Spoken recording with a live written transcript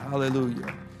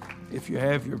Hallelujah. If you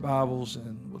have your Bibles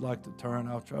and would like to turn,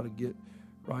 I'll try to get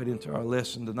right into our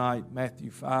lesson tonight. Matthew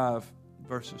 5,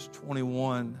 verses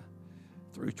 21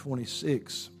 through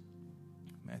 26.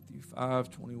 Matthew 5,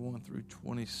 21 through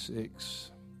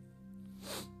 26.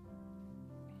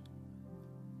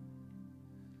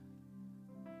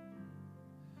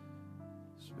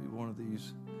 This will be one of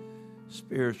these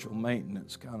spiritual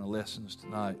maintenance kind of lessons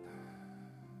tonight.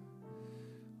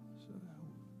 So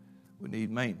we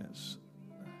need maintenance.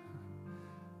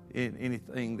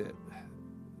 Anything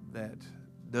that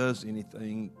does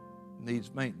anything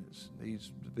needs maintenance,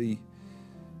 needs to be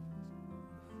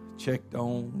checked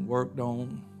on, worked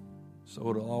on, so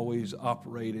it'll always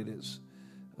operate at its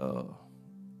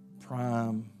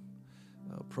prime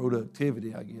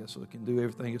productivity, I guess, so it can do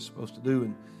everything it's supposed to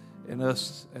do. And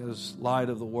us as light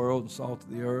of the world and salt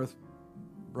of the earth,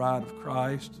 bride of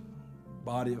Christ,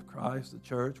 body of Christ, the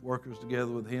church, workers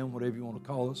together with Him, whatever you want to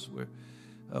call us,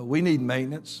 we need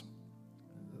maintenance.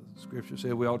 The Scripture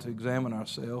said we ought to examine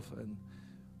ourselves. And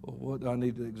what do I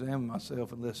need to examine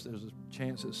myself unless there's a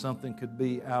chance that something could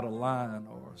be out of line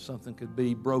or something could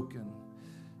be broken?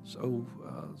 So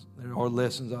there are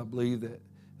lessons, I believe,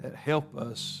 that help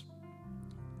us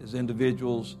as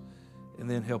individuals and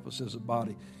then help us as a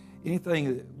body.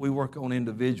 Anything that we work on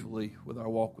individually with our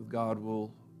walk with God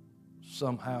will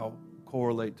somehow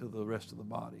correlate to the rest of the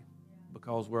body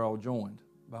because we're all joined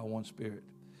by one Spirit.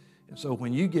 And so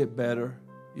when you get better,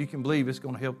 you can believe it's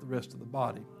going to help the rest of the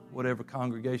body. Whatever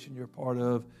congregation you're a part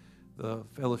of, the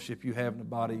fellowship you have in the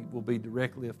body will be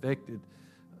directly affected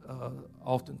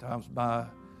oftentimes by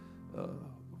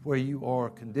where you are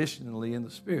conditionally in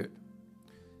the Spirit.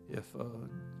 If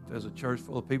there's a church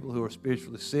full of people who are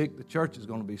spiritually sick, the church is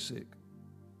going to be sick.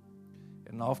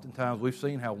 And oftentimes we've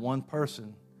seen how one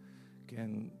person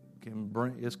can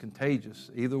bring, is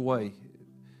contagious either way.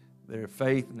 Their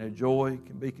faith and their joy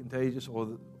can be contagious,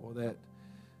 or that,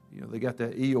 they got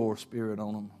that Eeyore spirit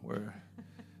on them where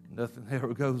nothing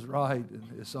ever goes right, and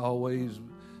it's always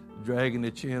dragging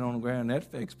the chin on the ground. That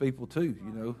affects people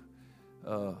too,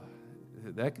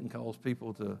 that can cause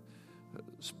people to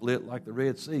split like the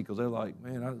Red Sea because they're like,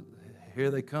 man, here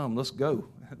they come, let's go.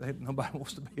 Nobody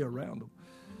wants to be around them.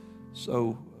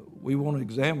 So we want to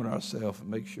examine ourselves and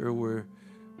make sure we're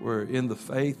in the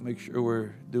faith, make sure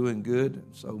we're doing good.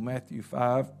 So Matthew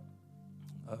 5,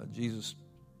 Jesus,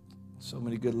 so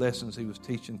many good lessons He was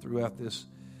teaching throughout this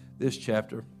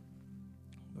chapter.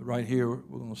 But right here,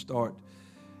 we're going to start.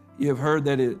 You have heard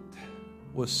that it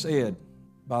was said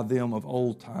by them of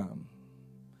old time,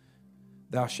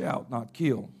 Thou shalt not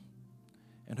kill,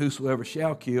 and whosoever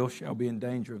shall kill shall be in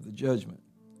danger of the judgment.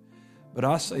 But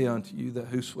I say unto you that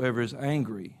whosoever is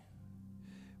angry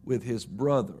with his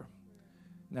brother.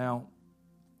 Now,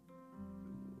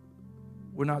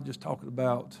 we're not just talking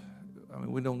about,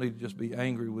 we don't need to just be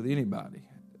angry with anybody.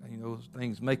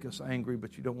 Things make us angry,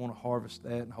 but you don't want to harvest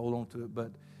that and hold on to it.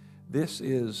 But this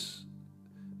is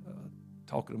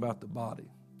talking about the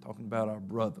body, talking about our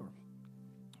brother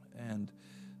and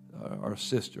our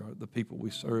sister, the people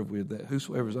we serve with, that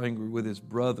whosoever is angry with his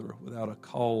brother without a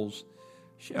cause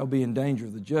shall be in danger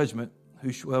of the judgment.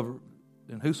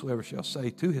 Whosoever shall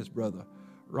say to his brother,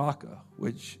 Raca,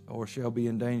 or shall be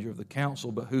in danger of the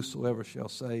council, but whosoever shall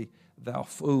say, Thou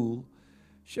fool,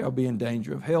 shall be in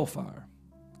danger of hellfire.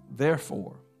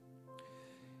 Therefore,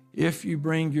 if you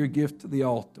bring your gift to the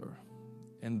altar,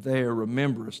 and there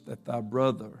rememberest that thy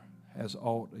brother has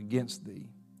aught against thee.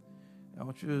 I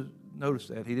want you to notice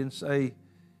that. He didn't say,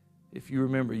 if you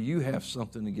remember you have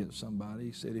something against somebody.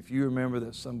 He said, if you remember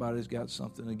that somebody's got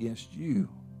something against you.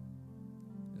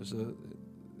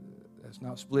 That's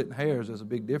not splitting hairs. There's a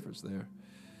big difference there.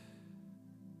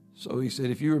 So he said,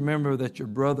 if you remember that your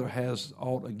brother has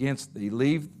aught against thee,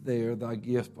 leave there thy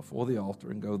gift before the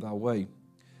altar and go thy way.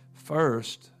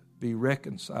 First, be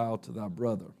reconciled to thy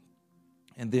brother,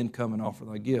 and then come and offer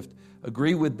thy gift.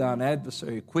 Agree with thine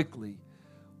adversary quickly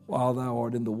while thou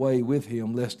art in the way with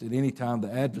him, lest at any time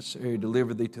the adversary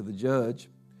deliver thee to the judge,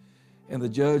 and the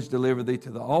judge deliver thee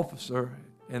to the officer,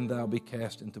 and thou be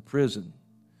cast into prison.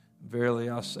 Verily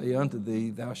I say unto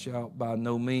thee, thou shalt by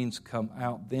no means come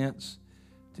out thence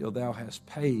till thou hast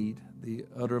paid the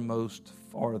uttermost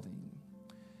farthing.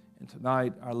 And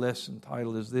tonight our lesson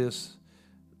title is this,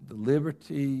 The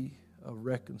Liberty of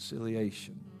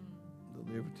Reconciliation.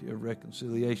 The liberty of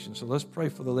reconciliation. So let's pray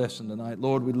for the lesson tonight.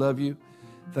 Lord, we love you.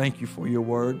 Thank you for your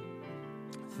word.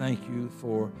 Thank you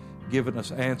for giving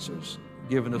us answers,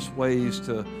 giving us ways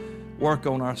to work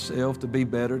on ourselves, to be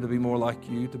better, to be more like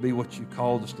you, to be what you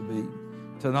called us to be.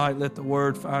 Tonight, let the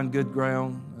word find good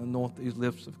ground. Anoint these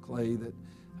lips of clay that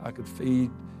I could feed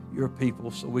your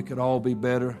people so we could all be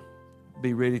better,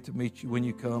 be ready to meet you when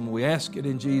you come. We ask it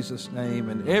in Jesus' name.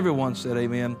 And everyone said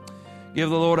amen. Give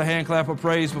the Lord a hand clap of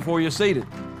praise before you're seated.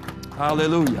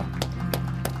 Hallelujah.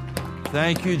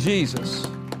 Thank you, Jesus.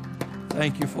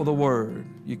 Thank you for the word.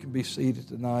 You can be seated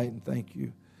tonight, and thank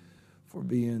you for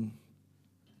being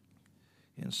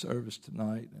in service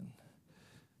tonight. And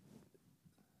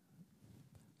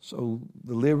so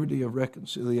the liberty of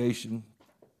reconciliation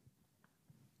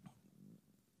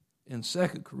in 2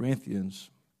 Corinthians,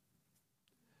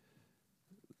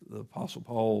 the Apostle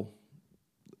Paul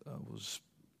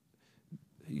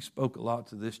he spoke a lot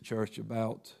to this church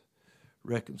about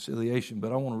reconciliation,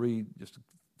 but I want to read just a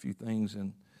few things,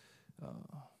 and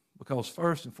because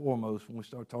first and foremost, when we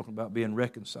start talking about being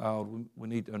reconciled, we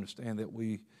need to understand that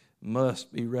we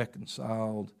must be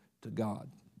reconciled to God.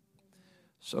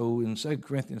 So in 2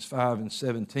 Corinthians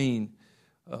 5:17,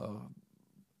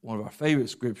 one of our favorite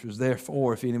scriptures,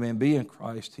 therefore, if any man be in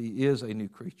Christ, he is a new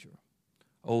creature.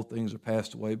 Old things are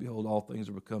passed away, behold, all things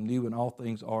are become new, and all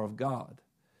things are of God,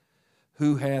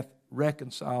 who hath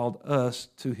reconciled us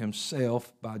to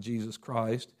himself by Jesus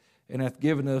Christ, and hath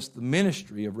given us the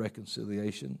ministry of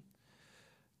reconciliation,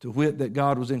 to wit, that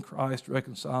God was in Christ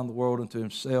reconciling the world unto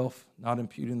himself, not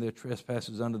imputing their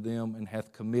trespasses unto them, and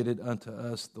hath committed unto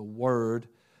us the word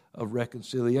of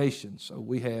reconciliation. So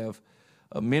we have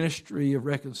a ministry of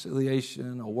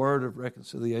reconciliation, a word of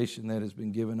reconciliation that has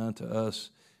been given unto us.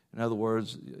 In other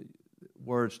words,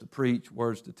 words to preach,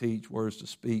 words to teach, words to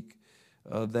speak,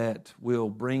 that will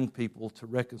bring people to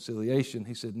reconciliation.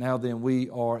 He said, now then we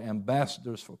are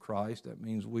ambassadors for Christ. That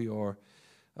means we are,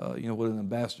 what an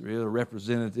ambassador is, a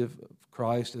representative of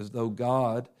Christ, as though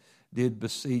God did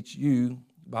beseech you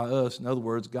by us. In other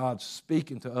words, God's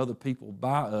speaking to other people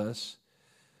by us,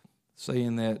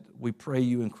 saying that we pray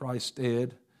you in Christ's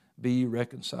stead, be ye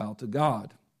reconciled to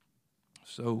God.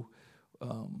 So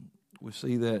we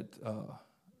see that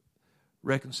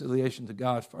reconciliation to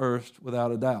God first,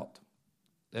 without a doubt.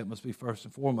 That must be first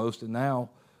and foremost. And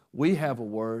now we have a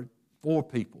word for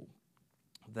people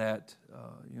that,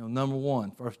 number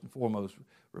one, first and foremost,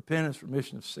 repentance,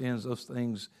 remission of sins, those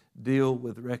things deal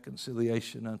with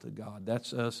reconciliation unto God.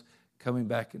 That's us coming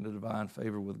back into divine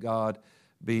favor with God,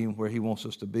 being where he wants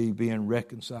us to be, being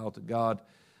reconciled to God.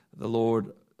 The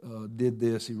Lord did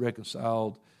this. He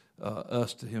reconciled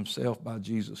us to himself by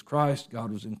Jesus Christ.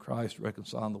 God was in Christ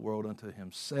reconciling the world unto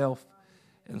himself.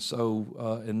 And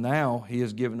so, and now he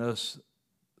has given us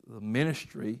the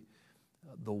ministry,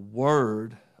 the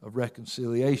word of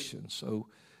reconciliation. So,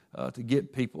 to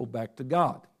get people back to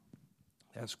God.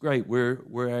 That's great.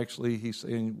 We're actually, he's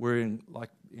saying, we're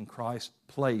in Christ's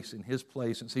place, in his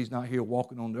place. Since he's not here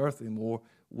walking on the earth anymore,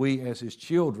 we as his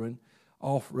children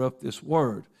offer up this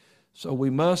word. So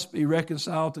we must be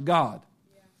reconciled to God.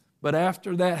 Yeah. But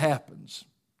after that happens,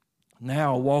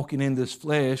 now walking in this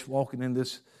flesh, walking in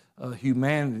this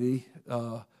humanity,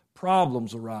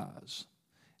 problems arise.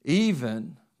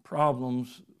 Even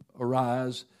problems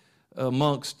arise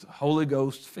amongst Holy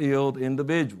Ghost-filled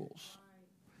individuals.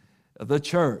 The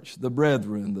church, the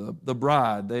brethren, the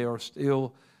bride, they are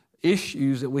still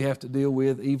issues that we have to deal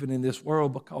with even in this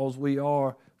world, because we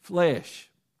are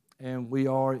flesh and we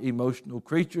are emotional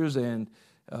creatures, and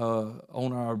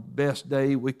on our best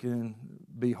day we can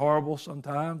be horrible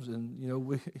sometimes,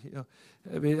 and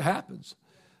it happens.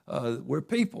 We're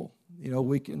people.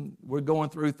 We're going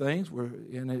through things.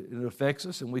 It affects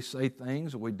us, and we say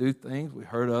things, or we do things. We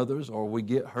hurt others, or we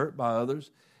get hurt by others,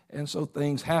 and so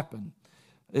things happen.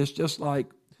 It's just like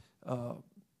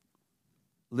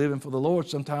living for the Lord.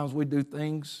 Sometimes we do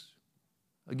things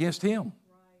against him.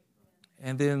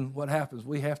 And then what happens?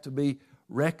 We have to be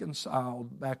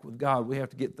reconciled back with God. We have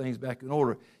to get things back in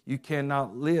order. You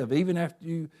cannot live. Even after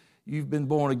you've been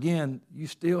born again, you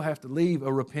still have to lead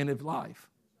a repentant life.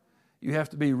 You have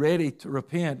to be ready to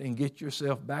repent and get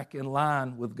yourself back in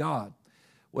line with God.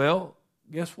 Well,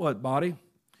 guess what, body?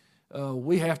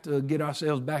 We have to get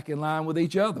ourselves back in line with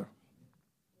each other.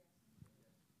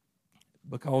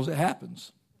 Because it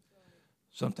happens.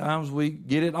 Sometimes we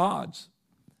get at odds.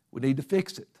 We need to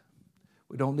fix it.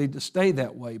 We don't need to stay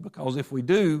that way, because if we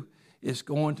do, it's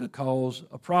going to cause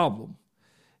a problem.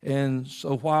 And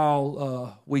so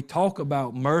while we talk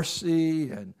about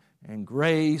mercy and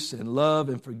grace and love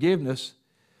and forgiveness,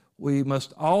 we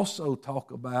must also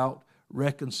talk about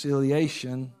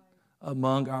reconciliation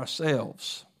among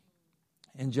ourselves.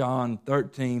 In John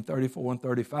 13:34 and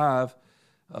 35,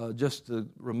 just to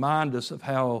remind us of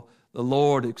how the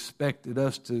Lord expected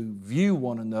us to view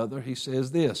one another, he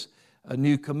says this, a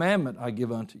new commandment I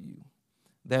give unto you,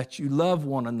 that you love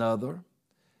one another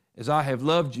as I have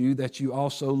loved you, that you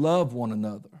also love one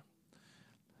another.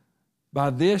 By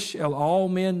this shall all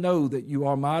men know that you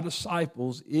are my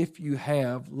disciples, if you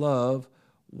have love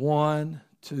one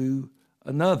to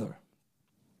another.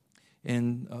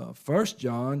 In 1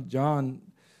 John, John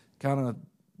kind of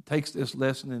takes this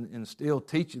lesson and still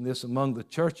teaching this among the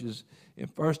churches. In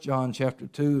 1 John chapter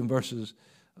 2 and verses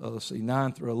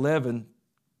 9 through 11,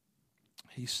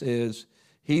 he says,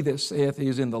 He that saith he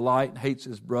is in the light and hates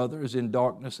his brother is in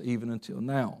darkness even until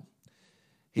now.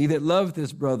 He that loveth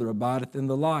his brother abideth in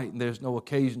the light, and there is no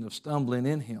occasion of stumbling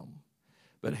in him.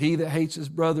 But he that hates his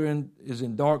brother is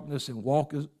in darkness, and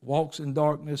walks in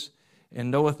darkness, and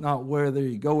knoweth not whither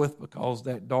he goeth, because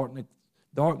that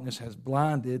darkness has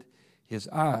blinded his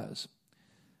eyes.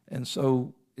 And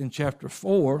so in chapter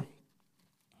 4,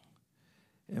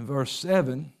 in verse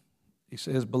 7, he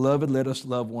says, Beloved, let us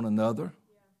love one another,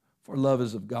 for love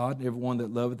is of God, and everyone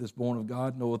that loveth is born of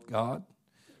God, knoweth God.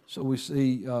 So we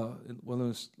see, let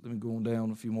me go on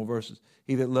down a few more verses.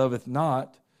 He that loveth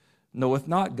not, knoweth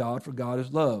not God, for God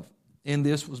is love. In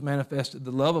this was manifested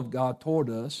the love of God toward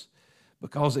us,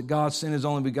 because that God sent his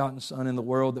only begotten Son in the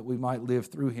world that we might live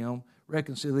through him.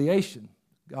 Reconciliation.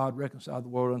 God reconciled the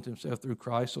world unto himself through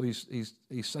Christ. So he's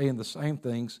saying the same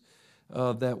things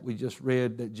that we just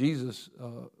read, that Jesus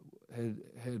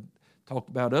had talked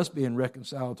about us being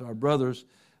reconciled to our brothers.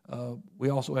 We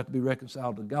also have to be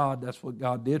reconciled to God. That's what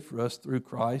God did for us through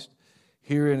Christ.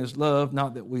 Herein is love,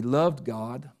 not that we loved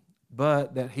God,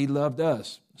 but that he loved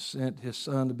us, sent his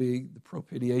Son to be the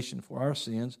propitiation for our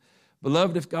sins.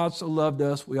 Beloved, if God so loved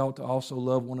us, we ought to also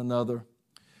love one another.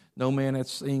 No man hath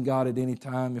seen God at any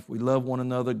time. If we love one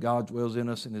another, God dwells in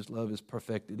us, and his love is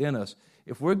perfected in us.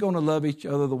 If we're going to love each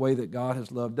other the way that God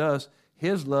has loved us,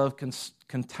 his love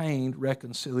contained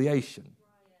reconciliation.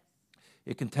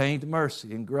 It contained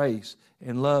mercy and grace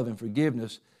and love and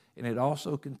forgiveness, and it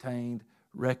also contained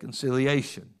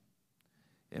reconciliation.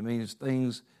 It means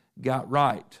things got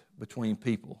right between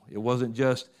people. It wasn't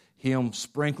just him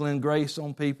sprinkling grace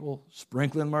on people,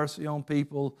 sprinkling mercy on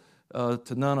people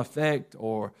to none effect,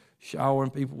 or showering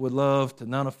people with love to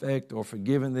none effect, or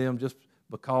forgiving them just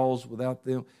because without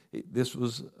them. This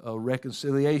was a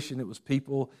reconciliation. It was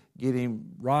people getting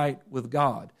right with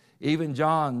God. Even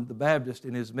John the Baptist,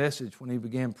 in his message when he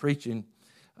began preaching,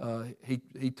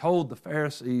 he told the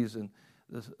Pharisees and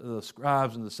the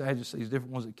scribes and the Sadducees,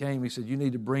 different ones that came, he said, you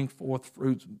need to bring forth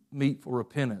fruits meet for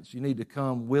repentance. You need to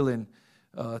come willing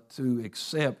to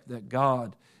accept that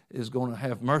God is going to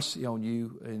have mercy on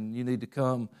you, and you need to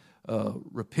come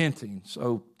repenting.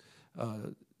 So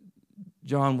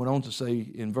John went on to say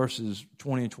in verses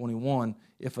 20 and 21,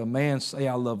 if a man say,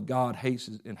 I love God, hates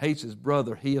his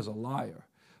brother, he is a liar.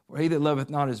 For he that loveth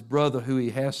not his brother who he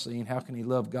has seen, how can he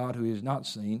love God who he has not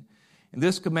seen? And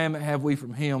this commandment have we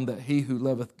from him, that he who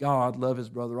loveth God love his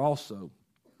brother also.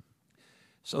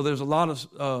 So there's a lot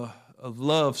of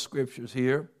love scriptures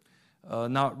here.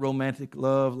 Not romantic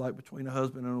love like between a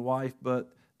husband and a wife, but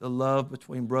the love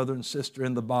between brother and sister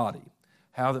in the body.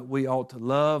 How that we ought to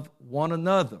love one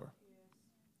another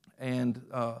and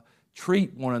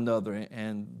treat one another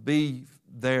and be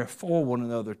there for one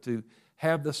another, to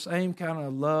have the same kind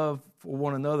of love for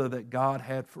one another that God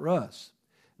had for us.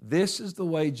 This is the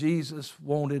way Jesus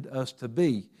wanted us to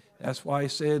be. That's why he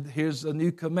said, here's a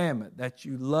new commandment, that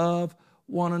you love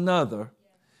one another.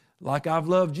 Like I've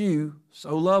loved you,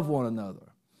 so love one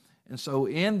another. And so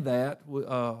in that,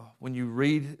 when you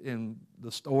read in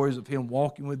the stories of him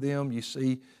walking with them, you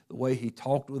see the way he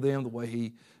talked with them, the way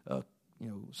he,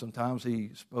 sometimes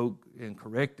he spoke and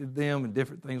corrected them and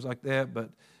different things like that, but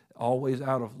always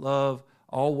out of love,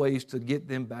 always to get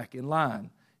them back in line.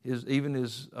 His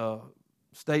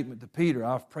statement to Peter,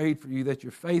 I've prayed for you that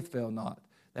your faith fail not.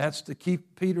 That's to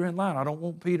keep Peter in line. I don't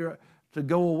want Peter to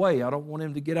go away. I don't want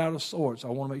him to get out of sorts. I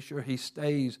want to make sure he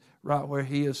stays right where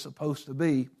he is supposed to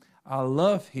be. I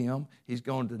love him. He's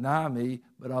going to deny me,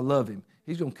 but I love him.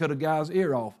 He's going to cut a guy's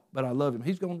ear off, but I love him.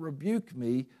 He's going to rebuke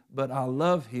me, but I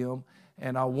love him,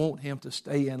 and I want him to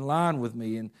stay in line with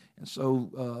me. And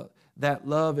so that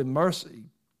love and mercy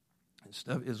and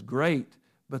stuff is great,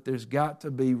 but there's got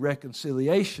to be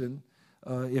reconciliation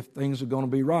if things are going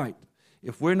to be right.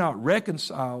 If we're not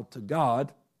reconciled to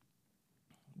God,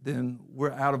 then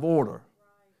we're out of order.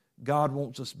 God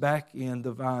wants us back in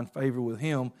divine favor with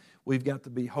him. We've got to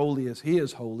be holy as he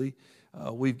is holy.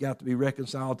 We've got to be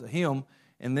reconciled to him,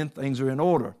 and then things are in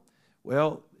order.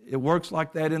 Well, it works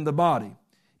like that in the body.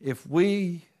 If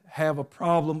we have a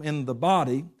problem in the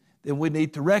body, then we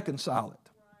need to reconcile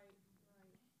it.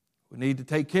 We need to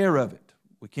take care of it.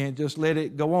 We can't just let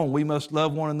it go on. We must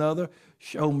love one another,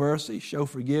 show mercy, show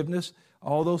forgiveness,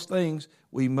 all those things.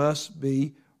 We must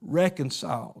be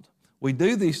reconciled. We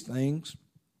do these things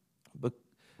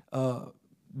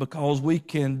because we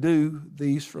can do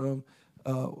these from,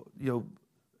 let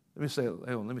me say it,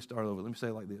 let me start over. Let me say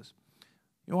it like this.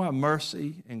 You know why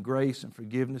mercy and grace and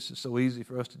forgiveness is so easy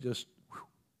for us to just,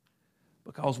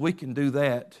 because we can do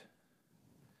that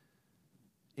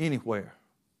anywhere.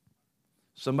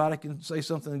 Somebody can say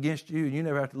something against you and you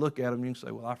never have to look at them. You can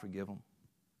say, well, I forgive them.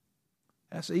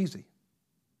 That's easy.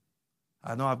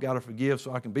 I know I've got to forgive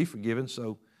so I can be forgiven.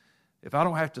 So if I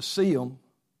don't have to see them,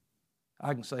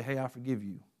 I can say, hey, I forgive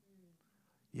you.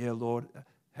 Yeah, Lord.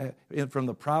 And from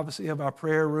the privacy of our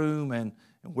prayer room and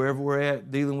wherever we're at,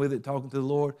 dealing with it, talking to the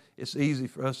Lord, it's easy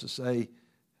for us to say,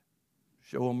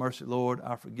 show them mercy, Lord,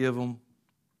 I forgive them.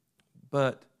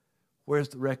 But where's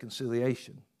the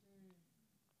reconciliation?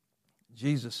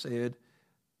 Jesus said,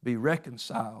 be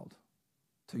reconciled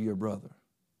to your brother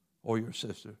or your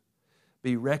sister.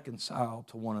 Be reconciled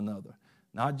to one another.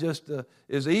 Not just,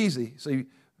 it's easy. See,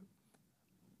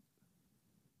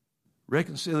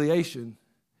 reconciliation,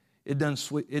 it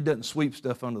doesn't sweep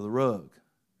stuff under the rug.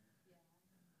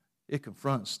 It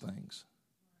confronts things.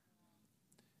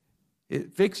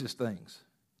 It fixes things.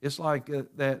 It's like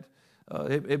that.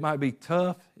 It might be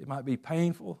tough. It might be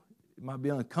painful. It might be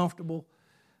uncomfortable.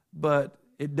 But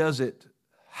it doesn't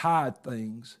hide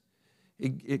things.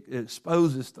 It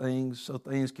exposes things so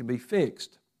things can be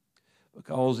fixed.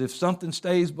 Because if something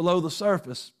stays below the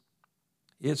surface,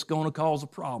 it's going to cause a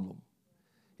problem.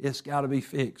 It's got to be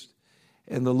fixed.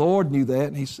 And the Lord knew that,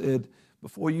 and He said,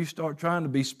 before you start trying to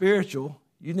be spiritual,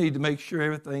 you need to make sure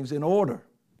everything's in order.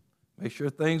 Make sure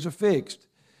things are fixed.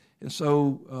 And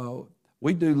so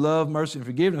we do love, mercy, and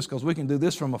forgiveness because we can do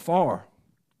this from afar.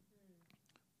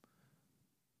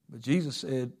 But Jesus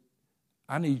said,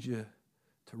 I need you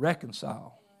to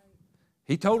reconcile.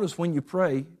 He told us when you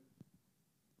pray,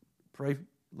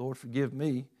 Lord, forgive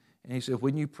me. And He said,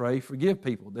 when you pray, forgive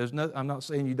people. I'm not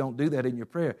saying you don't do that in your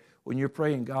prayer. When you're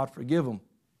praying, God, forgive them.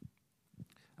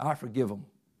 I forgive them.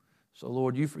 So,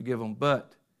 Lord, you forgive them.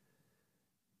 But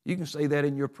you can say that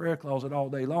in your prayer closet all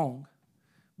day long.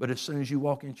 But as soon as you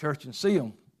walk in church and see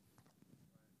them,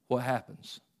 what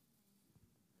happens?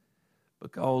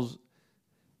 Because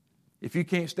if you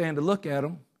can't stand to look at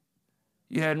them,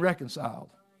 you hadn't reconciled.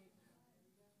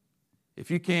 If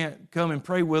you can't come and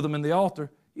pray with them in the altar,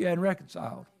 you hadn't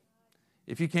reconciled.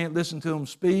 If you can't listen to them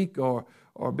speak or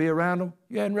be around them,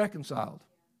 you hadn't reconciled.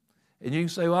 And you can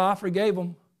say, well, I forgave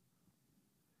them.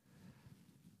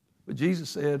 But Jesus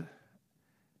said,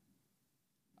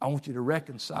 I want you to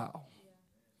reconcile.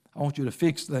 I want you to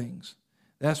fix things.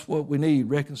 That's what we need,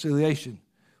 reconciliation.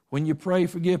 When you pray,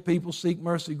 forgive people, seek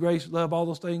mercy, grace, love, all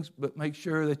those things, but make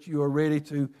sure that you are ready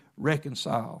to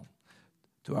reconcile.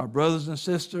 To our brothers and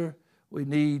sisters, we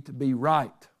need to be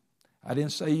right. I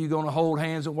didn't say you're going to hold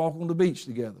hands and walk on the beach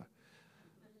together.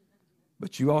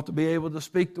 But you ought to be able to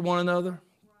speak to one another,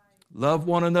 love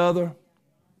one another,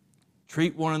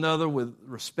 treat one another with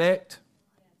respect.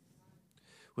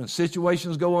 When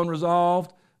situations go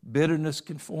unresolved, bitterness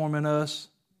can form in us,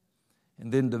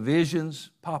 and then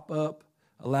divisions pop up,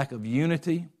 a lack of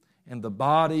unity, and the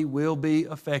body will be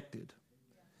affected.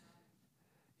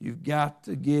 You've got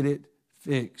to get it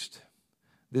fixed.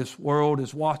 This world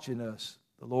is watching us.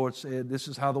 The Lord said, this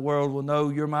is how the world will know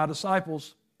you're my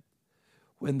disciples,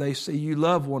 when they see you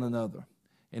love one another.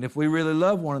 And if we really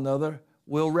love one another,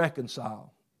 we'll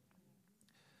reconcile.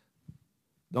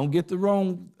 Don't get the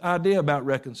wrong idea about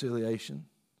reconciliation.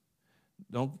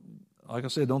 Like I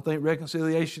said, don't think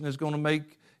reconciliation is going to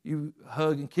make you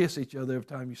hug and kiss each other every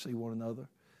time you see one another.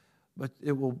 But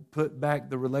it will put back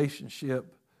the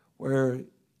relationship where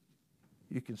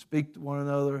you can speak to one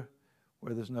another,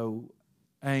 where there's no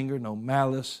anger, no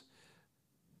malice.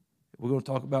 We're going to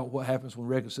talk about what happens when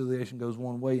reconciliation goes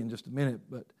one way in just a minute,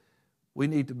 but we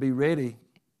need to be ready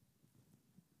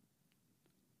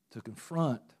to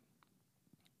confront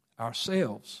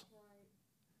ourselves.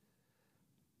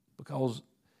 Because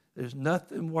there's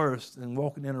nothing worse than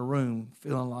walking in a room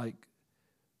feeling like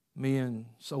me and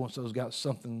so-and-so's got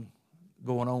something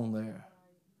going on there.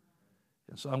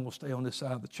 And so I'm going to stay on this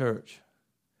side of the church.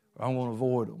 Or I'm going to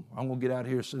avoid them. Or I'm going to get out of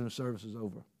here as soon as service is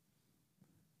over.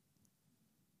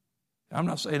 I'm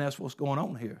not saying that's what's going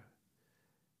on here.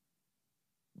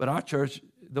 But our church,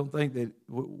 don't think that,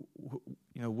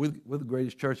 we're the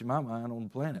greatest church in my mind on the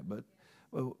planet, but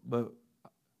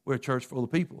we're a church full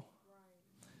of people.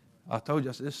 I told you,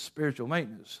 I said, this is spiritual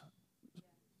maintenance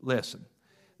lesson.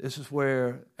 This is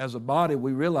where, as a body,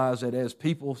 we realize that as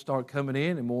people start coming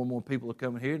in and more people are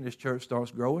coming here and this church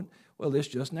starts growing, well, it's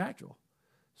just natural.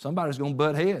 Somebody's going to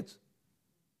butt heads.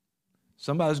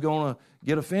 Somebody's going to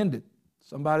get offended.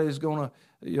 Somebody's going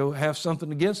to have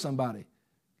something against somebody.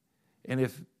 And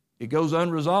it goes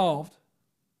unresolved,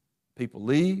 people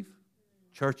leave,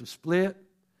 churches split,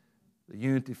 the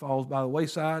unity falls by the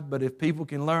wayside. But if people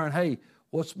can learn, hey,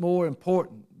 what's more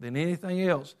important than anything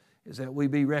else is that we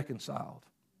be reconciled,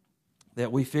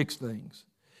 that we fix things.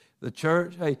 The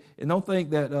church, hey, and don't think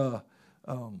that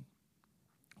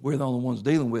we're the only ones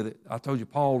dealing with it. I told you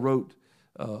Paul wrote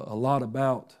a lot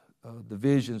about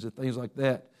divisions and things like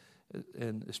that,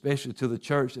 and especially to the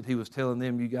church that he was telling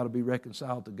them you got to be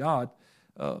reconciled to God.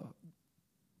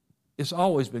 It's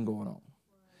always been going on.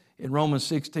 In Romans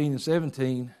 16 and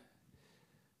 17,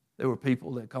 there were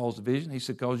people that caused division. He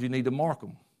said, because you need to mark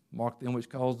them. Mark them which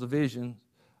cause division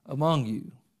among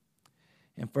you.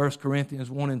 In 1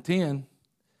 Corinthians 1 and 10,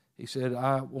 he said,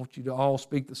 I want you to all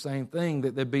speak the same thing,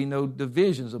 that there be no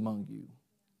divisions among you.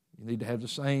 You need to have the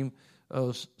same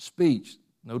speech.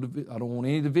 I don't want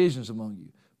any divisions among you.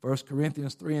 1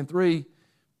 Corinthians 3 and 3,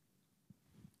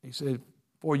 he said,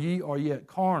 for ye are yet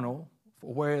carnal,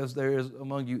 for whereas there is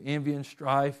among you envy and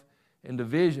strife and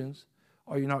divisions,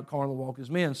 are you not carnal, walk as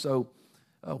men? So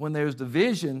when there's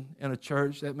division in a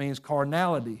church, that means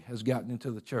carnality has gotten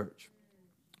into the church.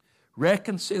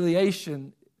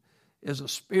 Reconciliation is a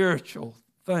spiritual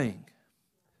thing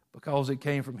because it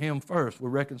came from Him first. We're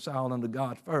reconciled unto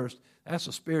God first. That's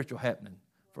a spiritual happening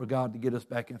for God to get us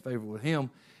back in favor with Him.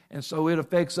 And so it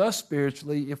affects us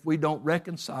spiritually if we don't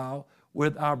reconcile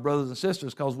with our brothers and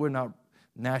sisters, because we're not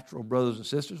natural brothers and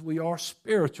sisters. We are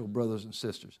spiritual brothers and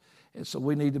sisters. And so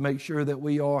we need to make sure that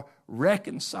we are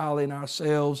reconciling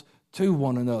ourselves to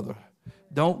one another.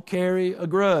 Don't carry a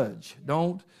grudge.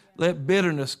 Don't let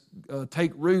bitterness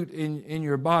take root in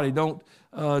your body. Don't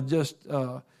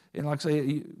and like I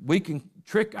say, we can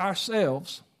trick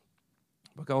ourselves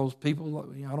because people,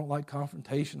 I don't like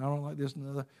confrontation. I don't like this and the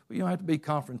other. Well, you don't have to be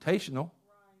confrontational.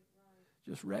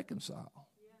 Just reconcile.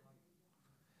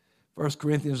 1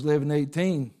 Corinthians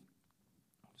 11:18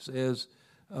 says,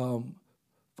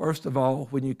 first of all,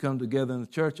 when you come together in the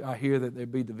church, I hear that there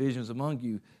be divisions among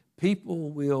you. People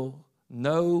will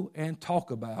know and talk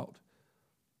about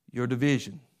your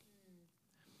division.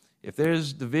 If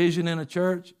there's division in a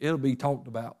church, it'll be talked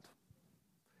about.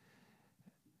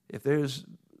 If there's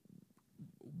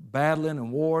battling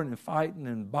and warring and fighting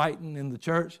and biting in the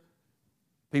church,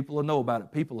 people will know about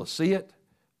it. People will see it,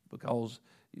 because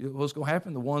what's going to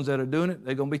happen? The ones that are doing it,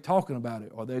 they're going to be talking about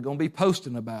it, or they're going to be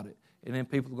posting about it. And then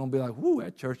people are going to be like, whoo,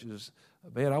 that church is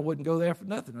bad. I wouldn't go there for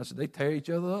nothing. I said, they tear each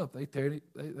other up. They're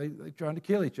trying to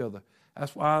kill each other.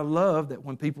 That's why I love that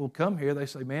when people come here, they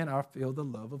say, man, I feel the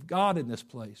love of God in this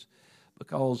place.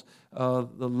 Because the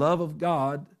love of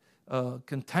God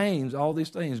contains all these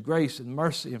things: grace and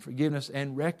mercy and forgiveness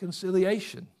and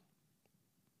reconciliation.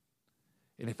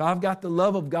 And if I've got the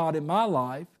love of God in my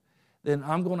life, then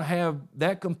I'm going to have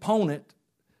that component,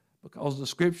 because the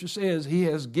Scripture says He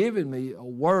has given me a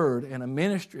word and a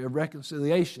ministry of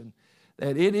reconciliation,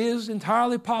 that it is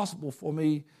entirely possible for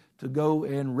me to go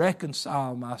and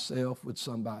reconcile myself with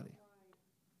somebody.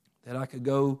 That I could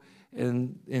go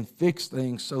and fix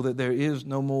things so that there is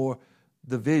no more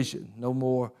division, no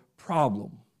more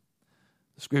problem.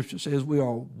 The Scripture says we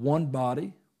are one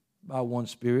body by one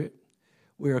Spirit.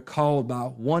 We are called by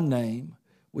one name.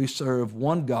 We serve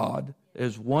one God.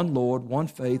 There's one Lord, one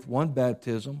faith, one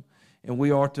baptism, and we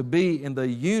are to be in the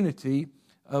unity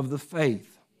of the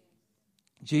faith.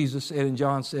 Jesus said in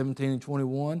John 17 and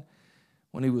 21,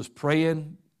 when He was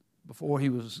praying before He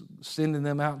was sending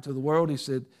them out into the world, He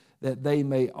said that they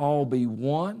may all be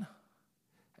one,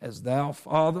 as Thou,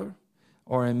 Father,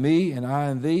 are in me and I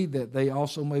in Thee, that they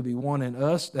also may be one in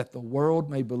us, that the world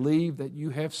may believe that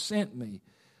You have sent me.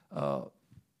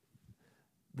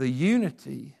 The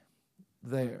unity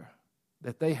there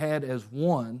that they had as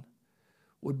one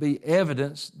would be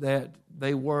evidence that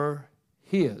they were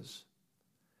His.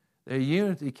 Their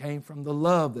unity came from the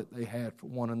love that they had for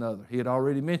one another. He had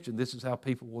already mentioned, this is how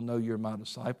people will know you're my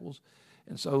disciples.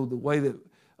 And so the way that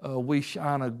we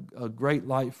shine a great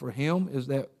light for Him is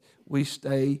that we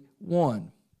stay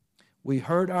one. We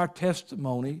hurt our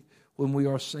testimony when we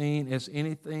are seen as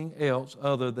anything else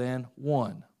other than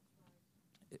one.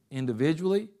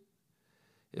 Individually,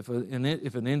 if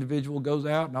an individual goes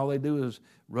out and all they do is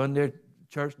run their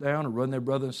church down or run their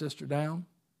brother and sister down,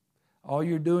 all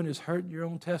you're doing is hurting your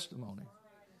own testimony.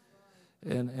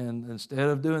 And instead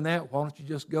of doing that, why don't you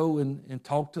just go and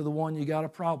talk to the one you got a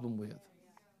problem with?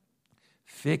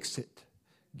 Fix it.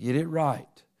 Get it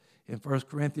right. In 1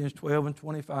 Corinthians 12 and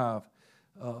 25,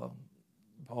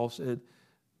 Paul said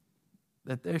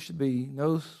that there should be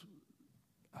no,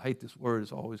 I hate this word,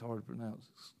 it's always hard to pronounce,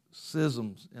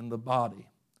 schisms in the body.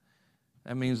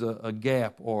 That means a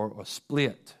gap or a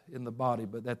split in the body,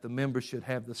 but that the members should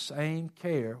have the same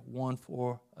care one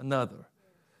for another.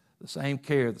 The same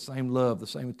care, the same love, the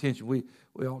same attention. We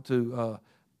ought to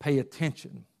pay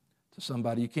attention to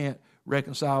somebody. You can't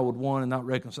reconcile with one and not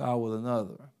reconcile with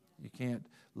another. You can't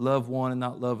love one and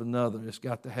not love another. It's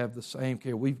got to have the same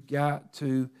care. We've got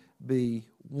to be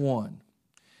one.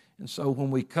 And so when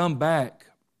we come back,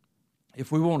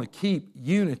 if we want to keep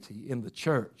unity in the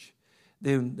church,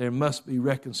 then there must be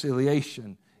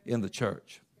reconciliation in the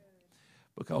church.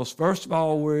 Because first of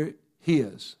all, we're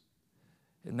His,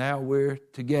 and now we're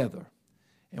together.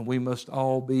 And we must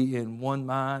all be in one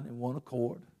mind and one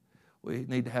accord. We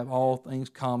need to have all things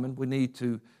common. We need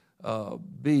to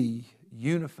be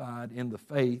unified in the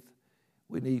faith.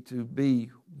 We need to be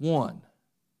one,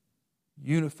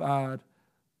 unified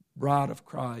bride of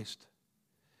Christ.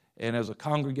 And as a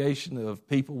congregation of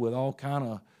people with all kind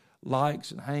of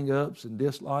likes and hang-ups and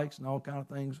dislikes and all kind of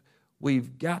things,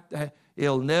 we've got to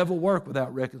it'll never work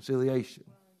without reconciliation.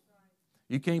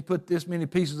 You can't put this many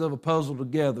pieces of a puzzle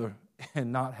together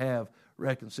and not have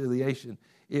reconciliation.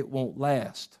 It won't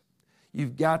last.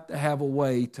 You've got to have a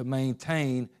way to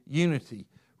maintain unity.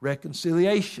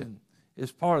 Reconciliation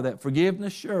is part of that.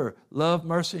 Forgiveness, sure. Love,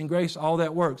 mercy, and grace, all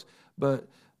that works. But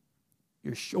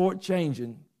you're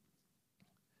shortchanging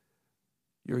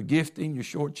your gifting, you're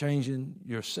shortchanging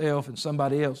yourself and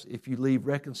somebody else if you leave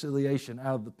reconciliation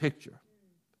out of the picture.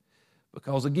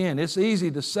 Because again, it's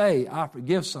easy to say, I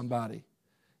forgive somebody.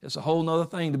 It's a whole other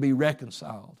thing to be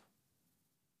reconciled.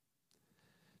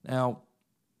 Now,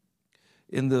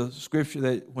 in the scripture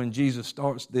that when Jesus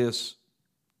starts this,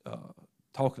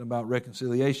 talking about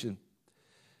reconciliation,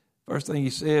 first thing He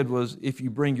said was, if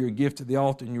you bring your gift to the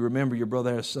altar and you remember your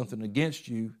brother has something against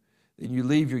you, then you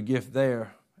leave your gift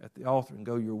there at the altar and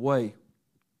go your way.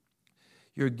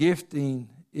 Your gifting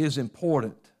is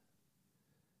important.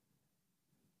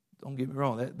 Don't get me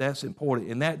wrong, that's important.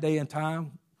 In that day and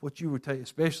time, what you were taking,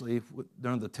 especially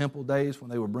during the temple days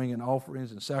when they were bringing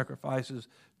offerings and sacrifices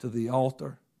to the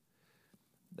altar,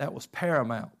 that was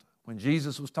paramount. When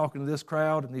Jesus was talking to this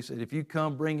crowd and He said, if you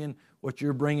come bringing what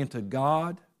you're bringing to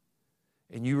God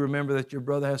and you remember that your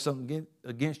brother has something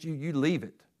against you, you leave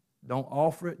it. Don't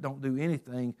offer it. Don't do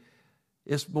anything.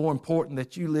 It's more important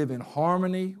that you live in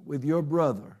harmony with your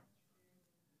brother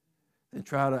than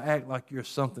try to act like you're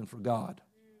something for God.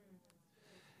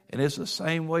 And it's the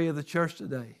same way of the church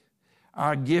today.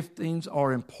 Our giftings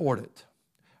are important.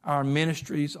 Our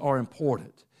ministries are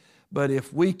important. But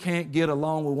if we can't get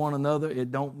along with one another,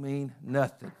 it don't mean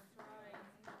nothing.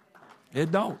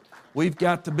 It don't. We've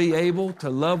got to be able to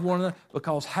love one another,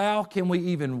 because how can we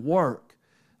even work?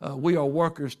 We are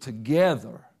workers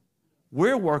together.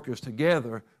 We're workers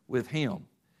together with Him.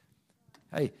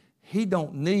 Hey, He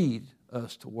don't need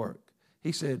us to work.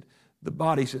 He said, the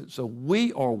body said, so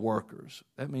we are workers.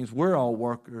 That means we're all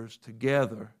workers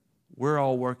together. We're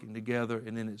all working together,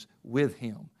 and then it's with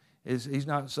Him. He's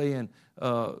not saying,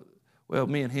 well,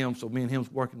 me and him, so me and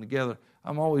him's working together.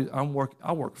 I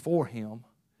work for Him.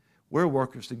 We're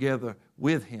workers together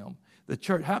with Him. The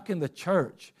church, how can the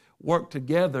church work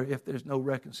together if there's no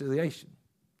reconciliation?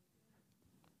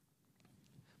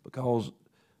 Because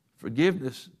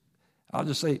forgiveness, I'll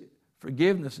just say,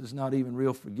 forgiveness is not even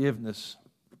real forgiveness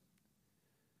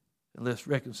unless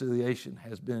reconciliation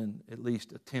has been at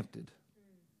least attempted.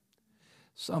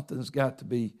 Something's got to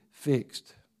be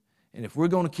fixed. And if we're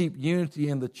going to keep unity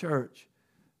in the church,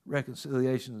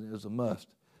 reconciliation is a must.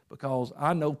 Because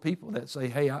I know people that say,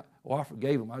 hey, I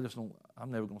forgave them.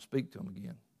 I'm never going to speak to them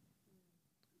again.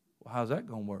 Well, how's that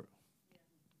going to work?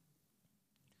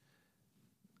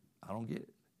 I don't get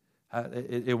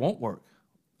it. It won't work.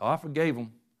 I forgave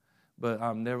them, but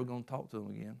I'm never going to talk to them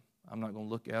again. I'm not going to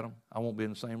look at them. I won't be in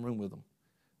the same room with them.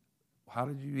 How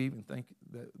did you even think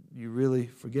that you really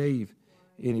forgave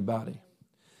anybody?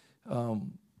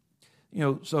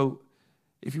 So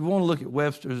if you want to look at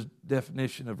Webster's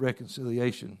definition of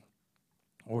reconciliation,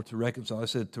 or to reconcile, I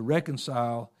said to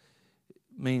reconcile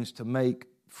means to make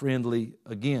friendly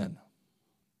again.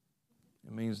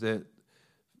 It means that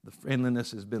the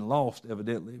friendliness has been lost,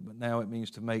 evidently, but now it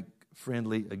means to make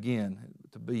friendly again,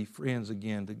 to be friends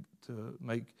again, to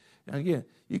make. And again,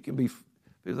 you can be,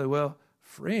 people say, well,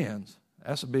 friends,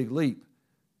 that's a big leap.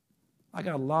 I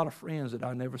got a lot of friends that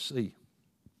I never see,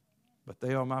 but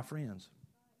they are my friends.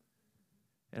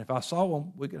 And if I saw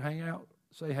them, we could hang out,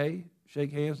 say hey,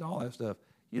 shake hands, and all that stuff.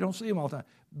 You don't see them all the time.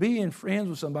 Being friends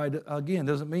with somebody, again,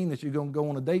 doesn't mean that you're going to go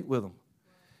on a date with them.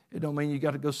 It don't mean you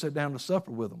got to go sit down to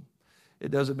supper with them.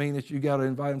 It doesn't mean that you got to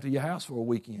invite them to your house for a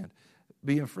weekend.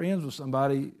 Being friends with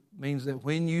somebody means that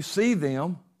when you see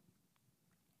them,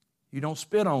 you don't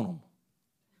spit on them.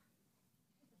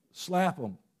 slap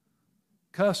them,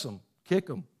 cuss them, kick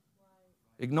them,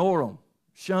 ignore them,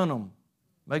 shun them,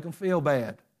 make them feel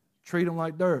bad, treat them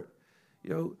like dirt.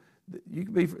 You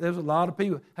could be. There's a lot of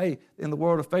people. Hey, in the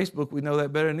world of Facebook, we know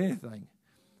that better than anything.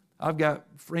 I've got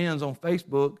friends on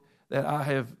Facebook that I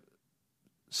have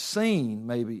seen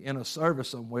maybe in a service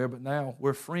somewhere, but now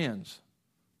we're friends.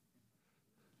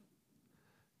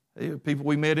 People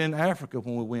we met in Africa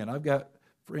when we went. I've got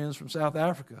friends from South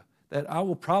Africa that I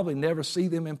will probably never see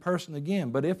them in person again.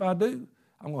 But if I do,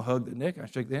 I'm going to hug their neck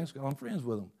and shake their hands because I'm friends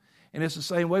with them. And it's the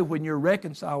same way when you're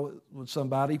reconciled with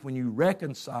somebody. When you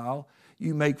reconcile,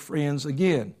 you make friends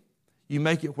again. You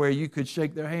make it where you could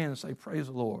shake their hand and say, praise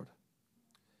the Lord.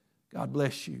 God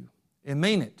bless you. And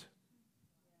mean it.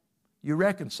 You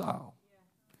reconcile.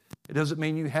 It doesn't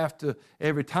mean you have to,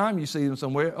 every time you see them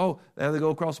somewhere, oh, there they go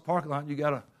across the parking lot, you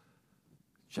got to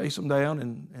chase them down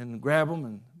and grab them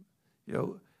and,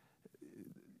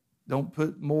 don't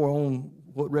put more on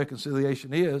what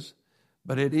reconciliation is,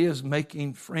 but it is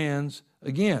making friends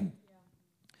again.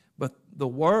 But the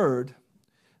word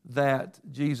that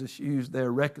Jesus used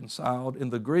there, reconciled, in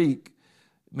the Greek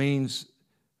means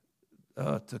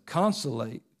to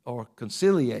consolate or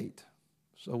conciliate.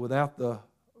 So without the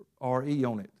R-E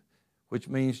on it, which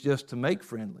means just to make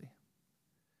friendly.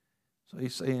 So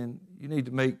he's saying you need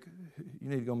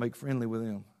to go make friendly with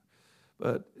them.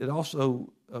 But it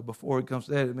also, before it comes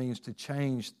to that, it means to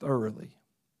change thoroughly.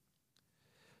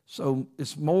 So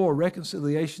it's more,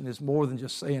 reconciliation is more than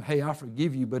just saying, hey, I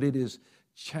forgive you, but it is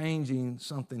changing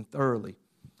something thoroughly.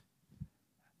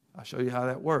 I'll show you how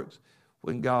that works.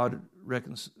 When God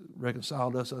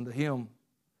reconciled us unto him,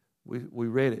 we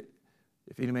read it.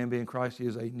 If any man be in Christ, he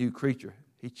is a new creature.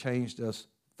 He changed us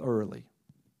thoroughly.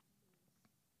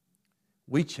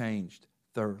 We changed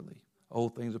thoroughly.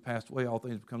 Old things have passed away, all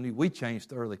things have become new. We changed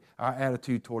thoroughly. Our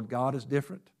attitude toward God is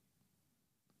different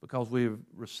because we have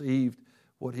received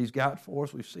what he's got for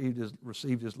us. We've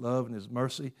received his love and his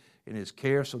mercy and his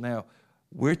care. So now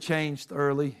we're changed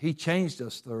thoroughly. He changed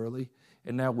us thoroughly.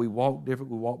 And now we walk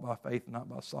different. We walk by faith and not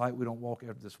by sight. We don't walk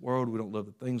after this world. We don't love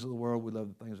the things of the world. We love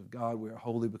the things of God. We are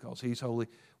holy because he's holy.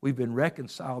 We've been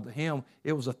reconciled to him.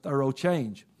 It was a thorough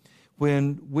change.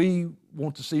 When we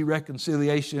want to see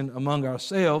reconciliation among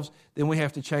ourselves, then we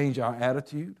have to change our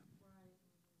attitude.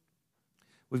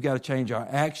 We've got to change our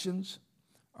actions,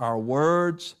 our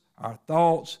words, our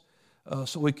thoughts,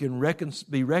 so we can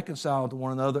be reconciled to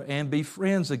one another and be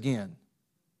friends again.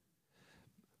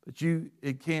 But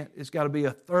it's got to be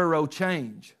a thorough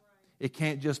change. It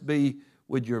can't just be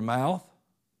with your mouth.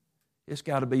 It's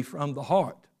got to be from the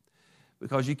heart.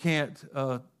 Because you can't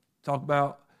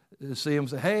see them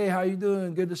say, hey, how you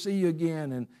doing? Good to see you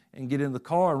again. And get in the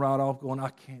car and ride off going, I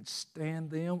can't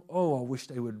stand them. Oh, I wish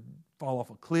they would fall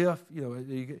off a cliff.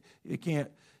 You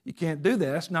can't do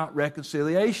that. That's not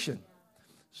reconciliation.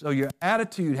 So your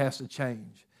attitude has to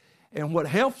change. And what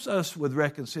helps us with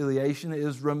reconciliation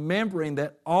is remembering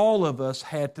that all of us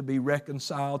had to be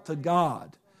reconciled to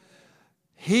God.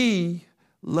 He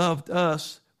loved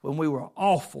us when we were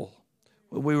awful,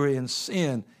 when we were in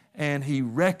sin, and he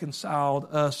reconciled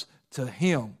us to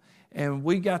him. And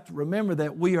we got to remember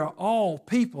that we are all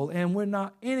people, and we're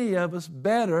not any of us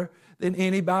better than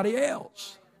anybody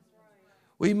else.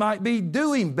 We might be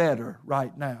doing better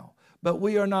right now, but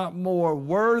we are not more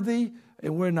worthy,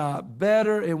 and we're not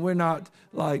better, and we're not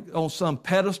like on some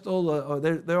pedestal. Or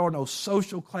there are no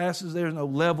social classes. There's no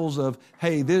levels of,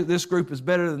 hey, this group is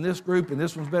better than this group, and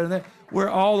this one's better than that. We're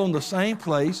all on the same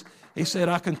place. He said,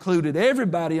 I concluded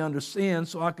everybody under sin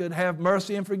so I could have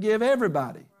mercy and forgive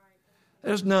everybody.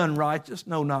 There's none righteous,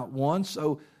 no, not one.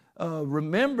 So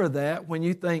remember that when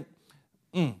you think,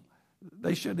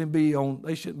 they shouldn't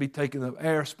be taking up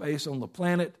airspace on the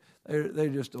planet. They're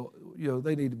just,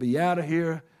 they need to be out of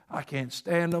here. I can't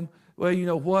stand them. Well, you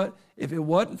know what? If it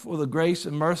wasn't for the grace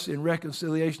and mercy and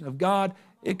reconciliation of God,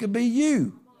 it could be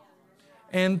you.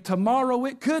 And tomorrow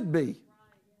it could be.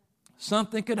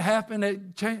 Something could happen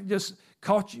that just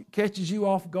catches you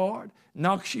off guard,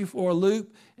 knocks you for a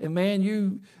loop, and man,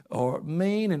 you are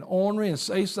mean and ornery and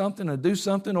say something or do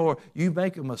something, or you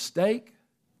make a mistake.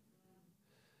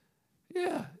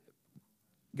 Yeah,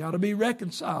 got to be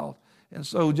reconciled. And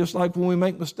so just like when we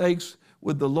make mistakes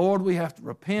with the Lord, we have to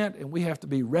repent and we have to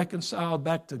be reconciled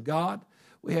back to God.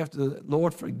 We have to,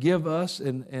 Lord, forgive us.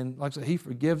 And like I said, he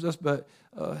forgives us, but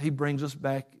he brings us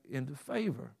back into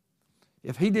favor.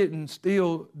 If he didn't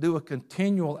still do a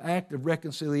continual act of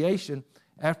reconciliation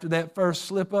after that first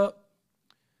slip up,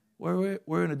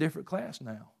 we're in a different class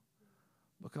now.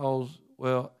 Because,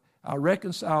 well, I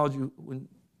reconciled you when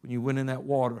you went in that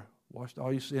water, washed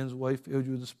all your sins away, filled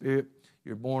you with the Spirit.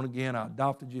 You're born again. I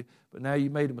adopted you. But now you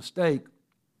made a mistake.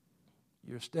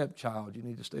 You're a stepchild. You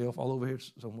need to stay off all over here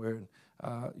somewhere. And,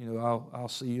 I'll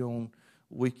see you on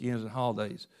weekends and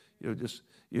holidays. You're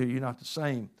not the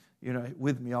same. You're not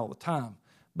with me all the time.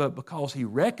 But because he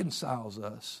reconciles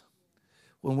us,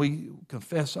 when we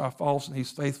confess our faults and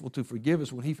he's faithful to forgive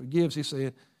us, when he forgives, he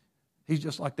said, he's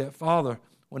just like that father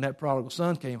when that prodigal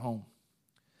son came home.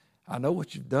 I know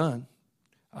what you've done.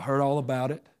 I heard all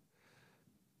about it.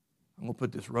 I'm going to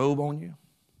put this robe on you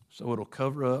so it'll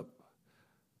cover up.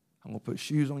 I'm going to put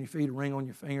shoes on your feet, a ring on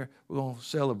your finger. We're going to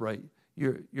celebrate.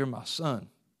 You're my son.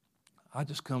 I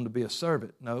just come to be a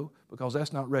servant. No, because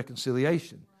that's not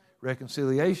reconciliation.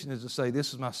 Reconciliation is to say,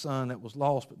 this is my son that was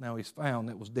lost, but now he's found,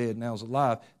 that was dead, now he's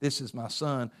alive. This is my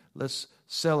son. Let's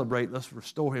celebrate. Let's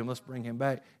restore him. Let's bring him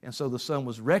back. And so the son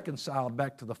was reconciled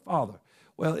back to the father.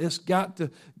 Well, it's got to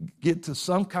get to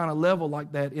some kind of level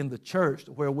like that in the church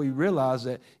where we realize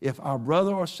that if our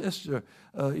brother or sister,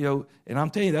 and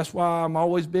I'm telling you, that's why I'm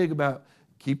always big about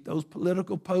keep those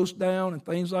political posts down and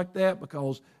things like that,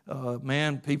 because,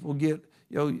 people get,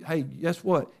 hey, guess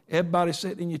what? Everybody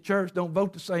sitting in your church don't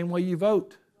vote the same way you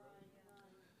vote.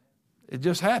 It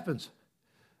just happens.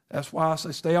 That's why I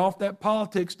say stay off that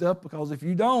politics stuff, because if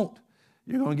you don't,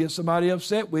 you're going to get somebody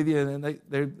upset with you,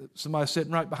 and somebody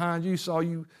sitting right behind you saw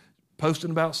you posting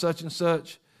about such and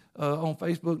such on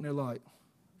Facebook, and they're like,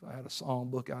 if I had a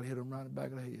songbook, I'd hit them right in the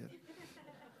back of the head.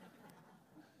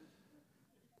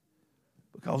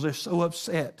 Because they're so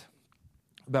upset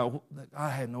about, I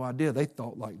had no idea they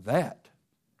thought like that.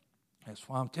 That's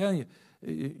why I'm telling you,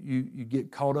 you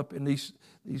get caught up in these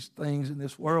things in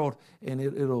this world, and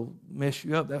it'll mess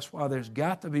you up. That's why there's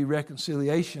got to be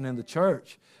reconciliation in the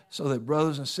church, so that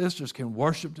brothers and sisters can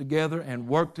worship together and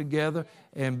work together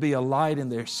and be a light in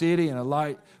their city and a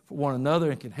light for one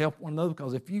another and can help one another.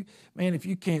 Because if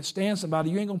you can't stand somebody,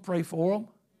 you ain't going to pray for them.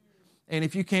 And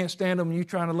if you can't stand them and you're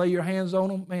trying to lay your hands on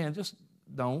them, man, just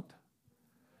don't.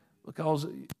 Because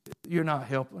you're not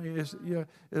helping. God's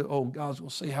going to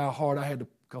see how hard I had to,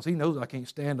 because he knows I can't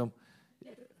stand them.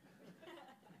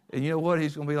 And you know what?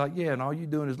 He's going to be like, yeah, and all you're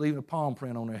doing is leaving a palm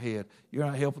print on their head. You're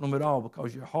not helping them at all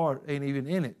because your heart ain't even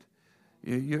in it.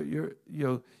 You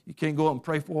can't go up and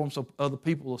pray for them so other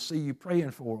people will see you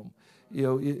praying for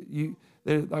them.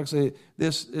 Like I said,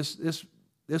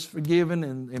 this forgiving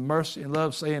and mercy and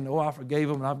love, saying, oh, I forgave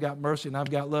them and I've got mercy and I've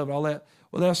got love and all that.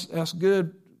 Well, that's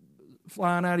good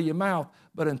flying out of your mouth,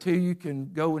 but until you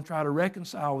can go and try to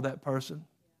reconcile with that person,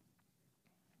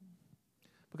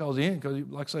 because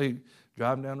like I say,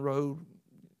 driving down the road,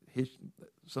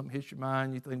 something hits your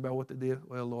mind, you think about what they did.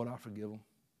 Well, Lord, I forgive them.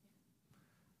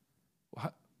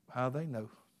 Well, how do they know?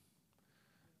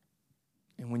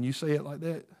 And when you say it like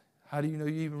that, how do you know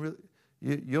you even really?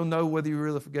 You'll know whether you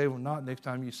really forgave them or not next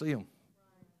time you see them.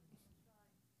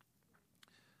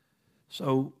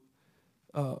 So,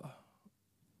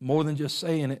 more than just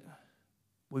saying it,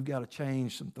 we've got to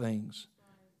change some things.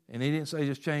 And he didn't say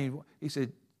just change. He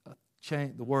said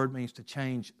change. The word means to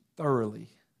change thoroughly.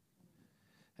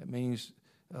 It means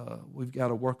we've got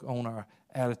to work on our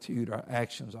attitude, our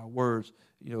actions, our words.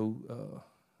 You've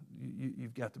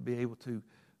got to be able to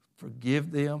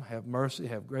forgive them, have mercy,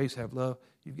 have grace, have love.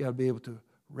 You've got to be able to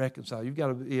reconcile. You've got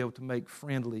to be able to make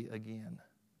friendly again.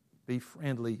 Be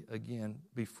friendly again.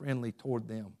 Be friendly toward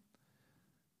them.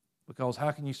 Because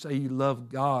how can you say you love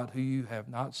God who you have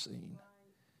not seen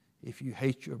if you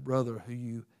hate your brother who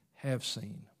you have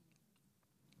seen?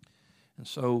 And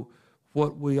so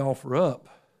what we offer up,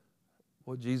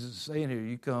 what Jesus is saying here,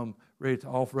 you come ready to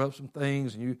offer up some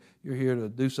things and you're here to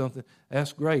do something,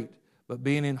 that's great. But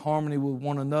being in harmony with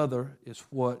one another is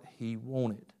what he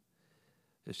wanted.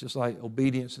 It's just like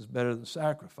obedience is better than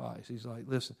sacrifice. He's like,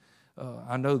 listen,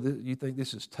 I know that you think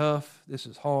this is tough, this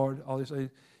is hard, all these things.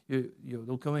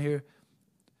 Don't come in here.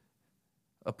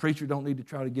 A preacher don't need to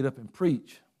try to get up and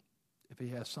preach if he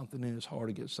has something in his heart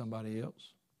against somebody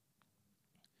else.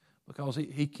 Because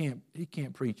he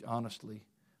can't preach honestly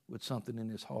with something in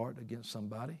his heart against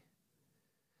somebody.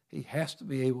 He has to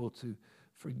be able to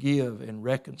forgive and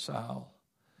reconcile,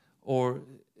 or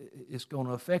it's going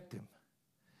to affect him.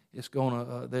 It's going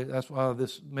to. That's why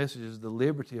this message is the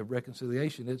liberty of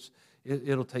reconciliation.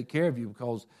 It'll take care of you,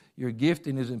 because your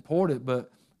gifting is important,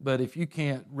 but if you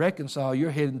can't reconcile,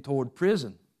 you're heading toward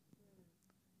prison.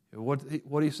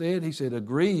 What he said,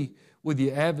 agree with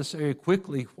your adversary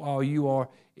quickly while you are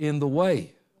in the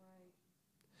way.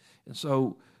 And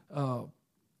so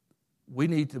we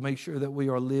need to make sure that we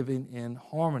are living in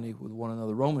harmony with one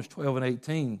another. Romans 12 and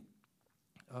 18,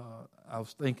 I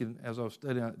was thinking as I was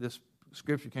studying, this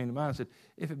scripture came to mind and said,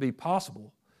 if it be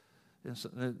possible,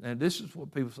 And this is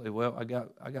what people say, well, I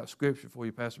got scripture for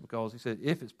you, Pastor, because he said,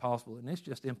 if it's possible, and it's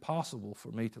just impossible for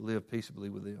me to live peaceably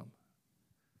with them.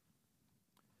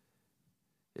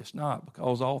 It's not,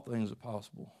 because all things are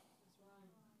possible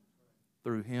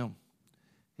through him.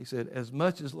 He said, as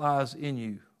much as lies in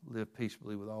you, live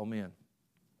peaceably with all men.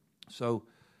 So,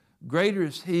 greater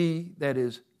is he that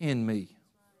is in me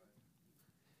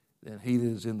than he that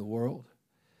is in the world.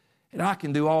 And I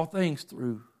can do all things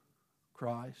through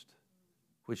Christ,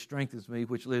 which strengthens me,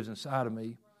 which lives inside of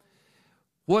me.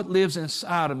 What lives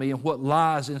inside of me and what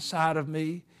lies inside of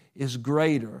me is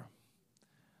greater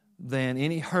than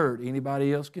any hurt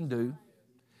anybody else can do.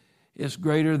 It's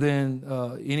greater than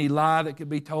any lie that could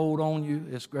be told on you.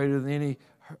 It's greater than any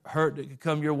hurt that could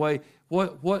come your way.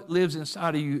 What lives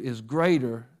inside of you is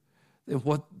greater than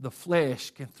what the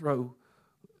flesh can throw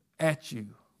at you.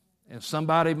 And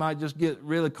somebody might just get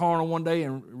really carnal one day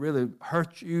and really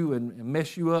hurt you and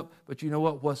mess you up. But you know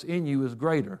what? What's in you is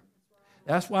greater.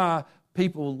 That's why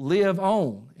people live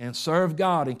on and serve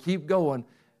God and keep going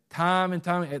time and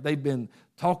time. They've been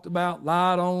talked about,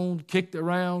 lied on, kicked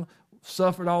around,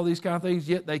 suffered all these kind of things,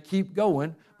 yet they keep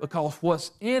going because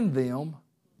what's in them,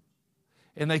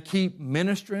 and they keep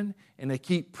ministering, and they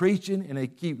keep preaching, and they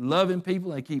keep loving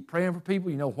people, and they keep praying for people.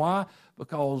 You know why?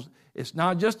 Because it's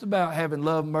not just about having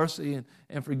love, mercy,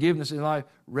 and forgiveness in life.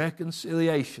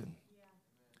 Reconciliation.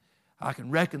 I can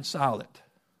reconcile it.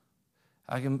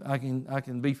 I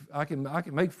can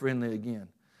make friendly again.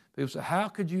 People say, how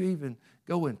could you even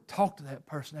go and talk to that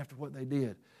person after what they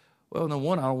did? Well, no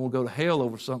one, I don't want to go to hell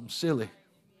over something silly.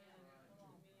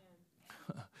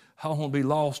 I don't want to be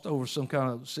lost over some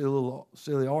kind of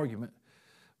silly argument.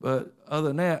 But other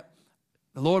than that,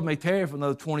 the Lord may tarry for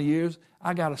another 20 years.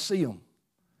 I got to see them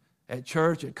at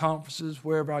church, at conferences,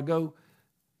 wherever I go.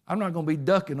 I'm not going to be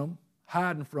ducking them,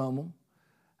 hiding from them.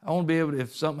 I want to be able to,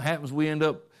 if something happens, we end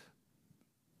up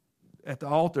at the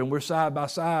altar and we're side by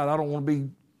side. I don't want to be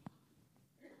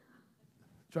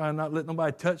trying not to let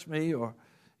nobody touch me, or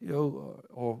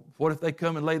what if they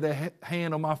come and lay their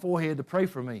hand on my forehead to pray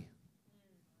for me?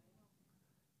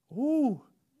 Ooh,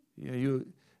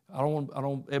 I don't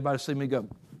want everybody to see me go.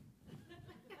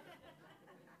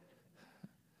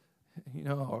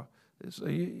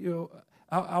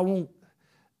 I won't.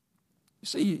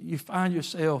 See, you find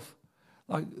yourself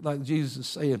like Jesus is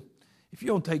saying, if you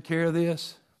don't take care of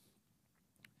this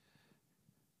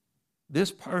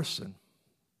person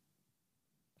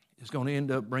is going to end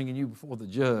up bringing you before the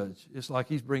judge. It's like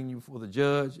he's bringing you before the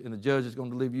judge, and the judge is going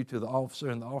to deliver you to the officer,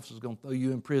 and the officer is going to throw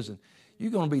you in prison.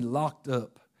 You're going to be locked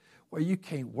up where you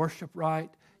can't worship right,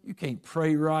 you can't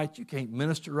pray right, you can't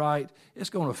minister right.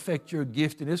 It's going to affect your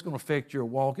gifting. It's going to affect your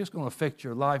walk. It's going to affect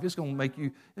your life. It's going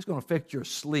to affect your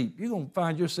sleep. You're going to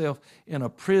find yourself in a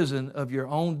prison of your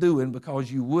own doing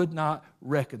because you would not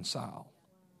reconcile.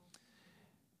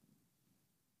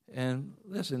 And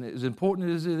listen, as important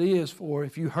as it is for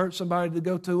if you hurt somebody to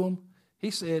go to them, he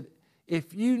said,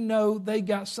 if you know they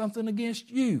got something against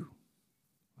you,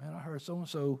 man, I heard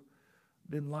so-and-so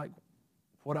didn't like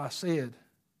what I said.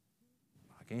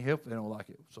 I can't help if they don't like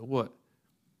it. So what?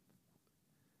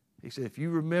 He said, if you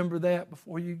remember that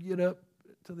before you get up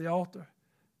to the altar,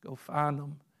 go find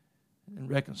them and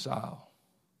reconcile.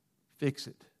 Fix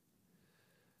it.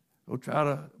 Go try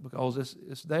to, because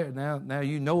it's there now. Now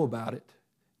you know about it.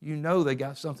 You know they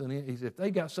got something. He said, if they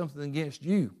got something against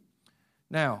you.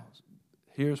 Now,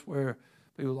 here's where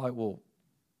people are like, well,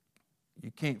 you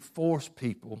can't force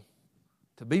people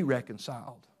to be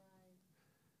reconciled.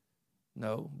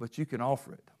 No, but you can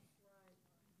offer it.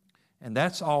 And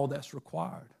that's all that's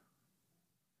required.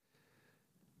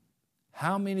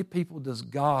 How many people does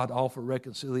God offer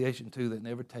reconciliation to that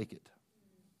never take it?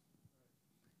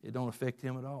 It don't affect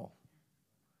him at all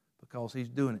because he's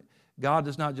doing it. God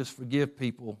does not just forgive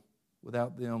people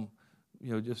without them,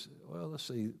 let's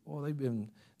see,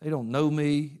 they don't know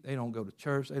me, they don't go to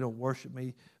church, they don't worship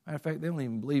me. Matter of fact, they don't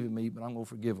even believe in me, but I'm going to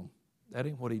forgive them. That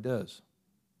ain't what he does.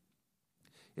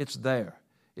 It's there.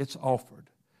 It's offered.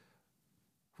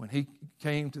 When he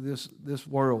came to this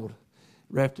world,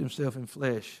 wrapped himself in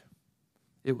flesh,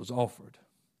 it was offered.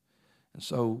 And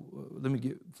so, let me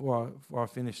get, before I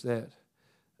finish that,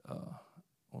 I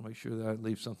want to make sure that I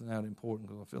leave something out important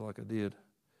because I feel like I did.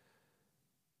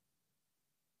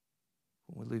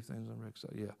 When we leave things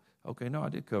unreconciled, yeah. Okay, no, I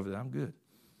did cover that. I'm good.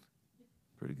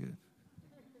 Pretty good.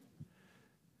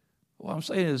 What I'm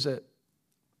saying is that,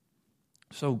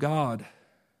 so God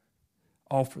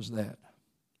offers that.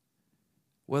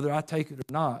 Whether I take it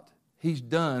or not, he's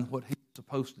done what he's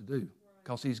supposed to do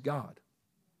because he's God.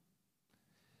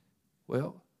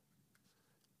 Well,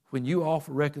 when you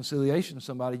offer reconciliation to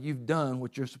somebody, you've done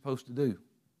what you're supposed to do.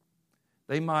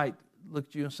 They might look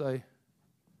at you and say,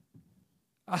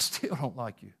 I still don't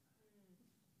like you.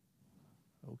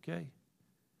 Okay.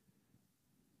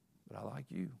 But I like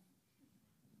you.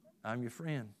 I'm your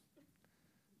friend.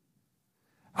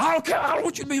 I don't care. I don't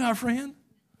want you to be my friend.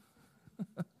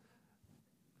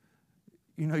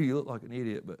 You know you look like an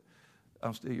idiot, but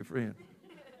I'm still your friend.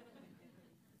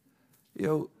 You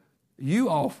know, you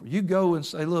offer. You go and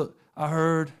say, look, I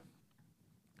heard,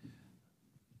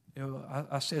 you know,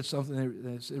 I said something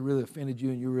that really offended you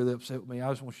and you're really upset with me. I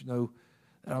just want you to know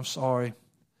that I'm sorry.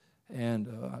 And,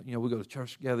 you know, we go to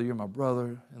church together. You're my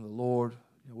brother in the Lord.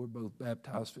 You know, we're both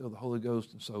baptized, filled with the Holy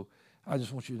Ghost. And so I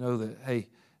just want you to know that, hey,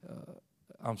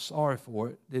 I'm sorry for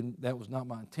it. That was not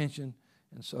my intention.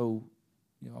 And so,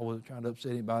 you know, I wasn't trying to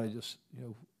upset anybody. Just, you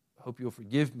know, hope you'll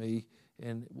forgive me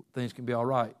and things can be all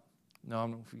right. No,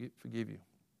 I'm not going to forgive you.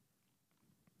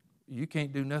 You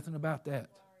can't do nothing about that.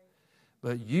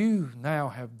 But you now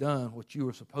have done what you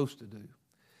were supposed to do.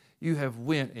 You have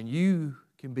went and you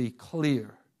can be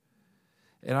clear.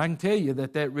 And I can tell you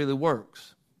that really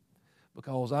works.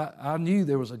 Because I knew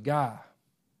there was a guy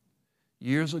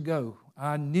years ago.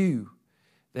 I knew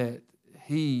that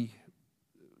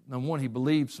number one, he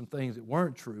believed some things that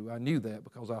weren't true. I knew that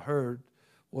because I heard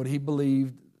what he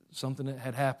believed, something that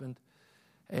had happened.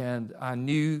 And I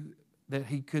knew that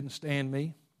he couldn't stand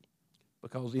me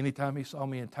because anytime he saw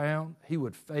me in town, he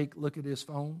would fake look at his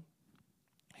phone.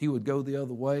 He would go the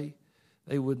other way.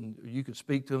 You could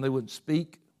speak to him, they wouldn't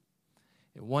speak.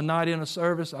 And one night in a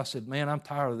service, I said, man, I'm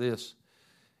tired of this.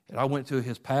 And I went to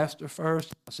his pastor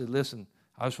first. I said, listen,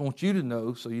 I just want you to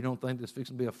know so you don't think there's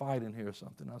fixing to be a fight in here or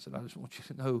something. I said, I just want you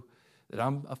to know that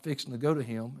I'm fixing to go to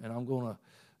him, and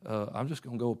I'm just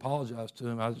going to go apologize to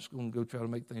him. I'm just going to go try to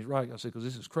make things right. I said, because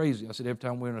this is crazy. I said, every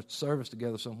time we're in a service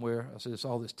together somewhere, I said, it's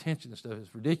all this tension and stuff.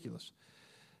 It's ridiculous.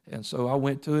 And so I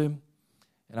went to him,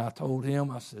 and I told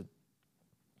him, I said,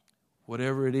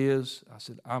 whatever it is, I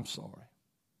said, I'm sorry.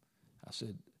 I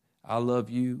said, I love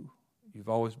you. You've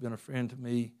always been a friend to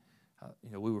me.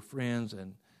 You know, we were friends,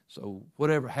 and so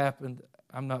whatever happened,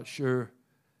 I'm not sure.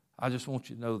 I just want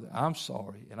you to know that I'm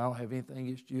sorry, and I don't have anything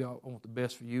against you. I want the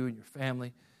best for you and your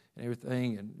family and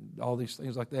everything and all these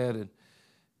things like that. And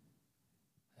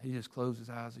he just closed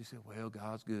his eyes. He said, well,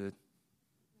 God's good.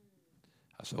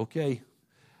 I said, okay.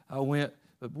 I went,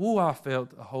 but I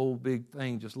felt a whole big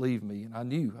thing just leave me, and I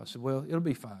knew. I said, well, it'll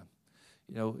be fine.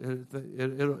 You know,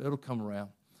 it'll come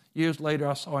around. Years later,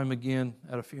 I saw him again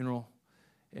at a funeral,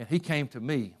 and he came to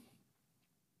me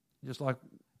just like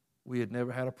we had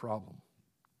never had a problem.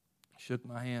 Shook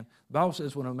my hand. The Bible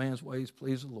says when a man's ways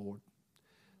please the Lord,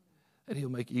 that he'll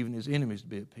make even his enemies to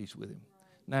be at peace with him.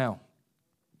 Now,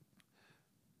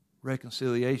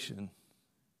 reconciliation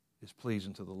is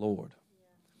pleasing to the Lord.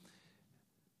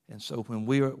 And so when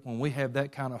we have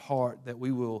that kind of heart that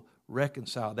we will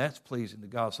reconcile, that's pleasing to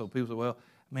God. So people say, well,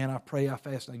 man, I pray, I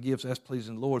fast, and I give, so that's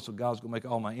pleasing to the Lord, so God's going to make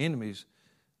all my enemies.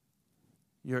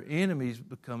 Your enemies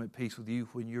become at peace with you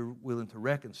when you're willing to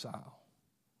reconcile.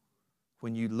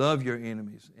 When you love your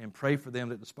enemies and pray for them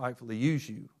that despitefully use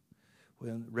you.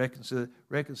 When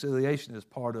reconciliation is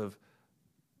part of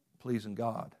pleasing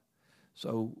God.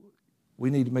 So we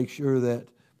need to make sure that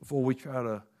before we try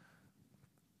to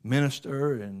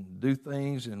minister and do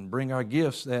things and bring our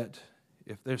gifts, that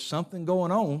if there's something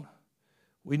going on,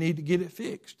 we need to get it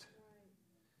fixed.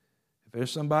 If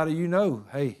there's somebody you know,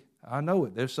 hey, I know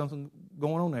it. There's something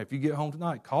going on there. If you get home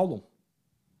tonight, call them.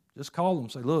 Just call them.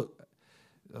 Say, look,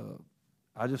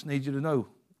 I just need you to know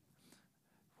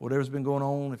whatever's been going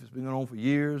on, if it's been going on for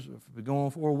years, or if it's been going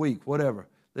on for a week, whatever.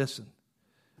 Listen,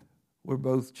 we're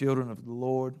both children of the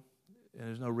Lord, and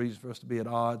there's no reason for us to be at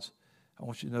odds. I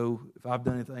want you to know if I've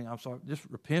done anything, I'm sorry. Just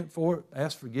repent for it,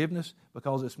 ask forgiveness,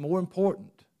 because it's more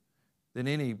important than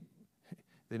any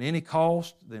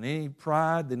cost, than any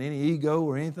pride, than any ego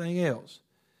or anything else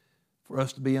for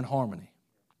us to be in harmony.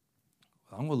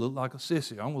 I'm going to look like a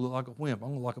sissy. I'm going to look like a wimp. I'm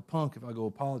going to look like a punk if I go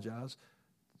apologize.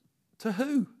 To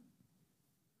who?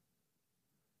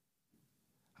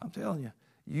 I'm telling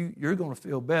you, you're going to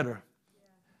feel better.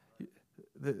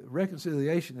 The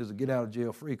reconciliation is a get out of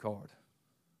jail free card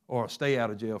or a stay out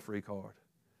of jail free card.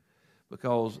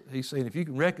 Because he's saying if you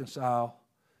can reconcile,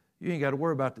 you ain't got to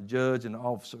worry about the judge and the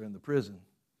officer in the prison.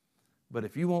 But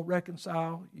if you won't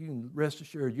reconcile, you can rest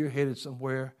assured you're headed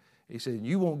somewhere. He said,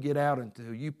 you won't get out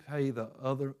until you pay the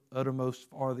uttermost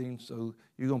farthing, so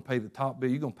you're going to pay the top bill.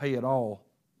 You're going to pay it all.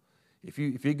 If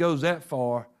it goes that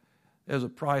far, there's a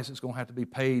price that's going to have to be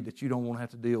paid that you don't want to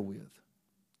have to deal with.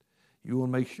 You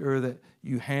want to make sure that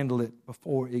you handle it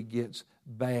before it gets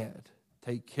bad.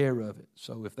 Take care of it.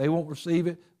 So if they won't receive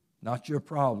it, not your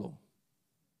problem.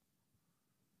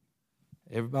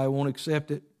 Everybody won't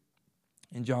accept it.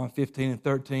 In John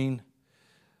 15:13,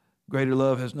 greater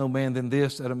love has no man than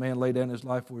this, that a man lay down his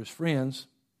life for his friends.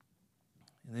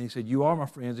 And then he said, you are my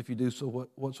friends if you do so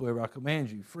whatsoever I command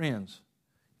you. Friends.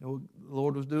 You know what the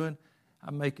Lord was doing?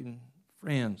 I'm making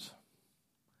friends.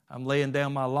 I'm laying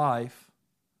down my life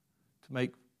to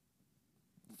make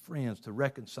friends, to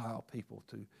reconcile people,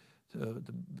 to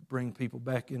bring people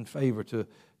back in favor, to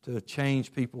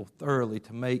change people thoroughly,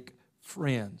 to make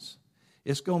friends.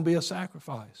 It's going to be a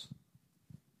sacrifice.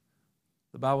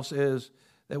 The Bible says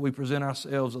that we present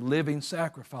ourselves a living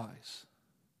sacrifice.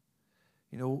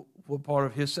 You know what part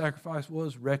of his sacrifice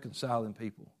was? Reconciling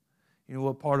people. You know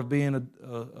what part of being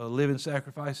a living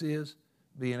sacrifice is?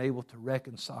 Being able to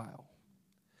reconcile.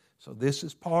 So this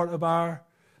is part of our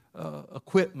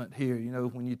equipment here. You know,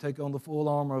 when you take on the full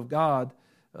armor of God,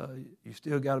 you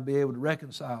still got to be able to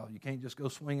reconcile. You can't just go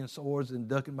swinging swords and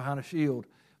ducking behind a shield.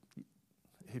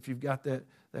 If you've got that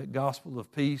gospel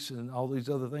of peace and all these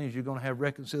other things, you're going to have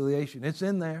reconciliation. It's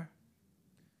in there.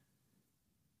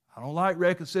 I don't like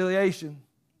reconciliation.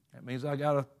 That means I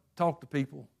got to talk to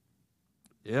people.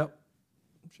 Yep,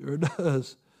 sure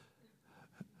does.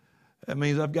 That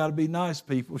means I've got to be nice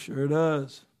people. Sure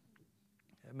does.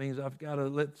 That means I've got to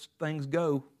let things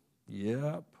go.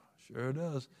 Yep, sure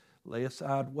does. Lay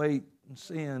aside weight and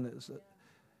sin.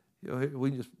 You know,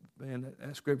 we just, man,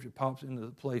 that scripture pops into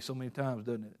play so many times,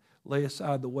 doesn't it? Lay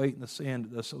aside the weight and the sin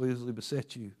that does so easily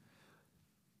beset you.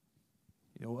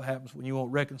 You know what happens when you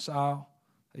won't reconcile?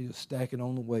 They just stack it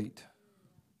on the weight.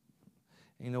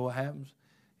 And you know what happens?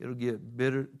 It'll get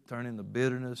bitter, turn into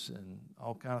bitterness and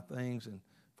all kind of things, and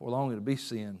for long it'll be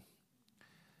sin.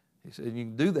 He said you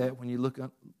can do that when you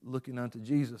looking unto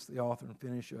Jesus, the author and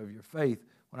finisher of your faith.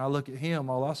 When I look at him,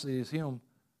 all I see is him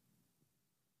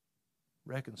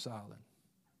reconciling,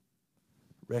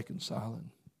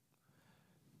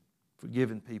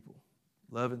 forgiving people,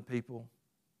 loving people,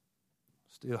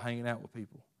 still hanging out with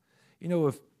people. You know,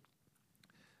 if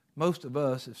most of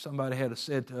us, if somebody had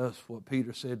said to us what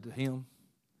Peter said to him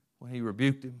when he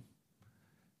rebuked him,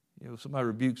 you know, somebody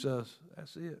rebukes us,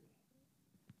 that's it.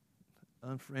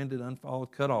 Unfriended,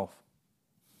 unfollowed, cut off.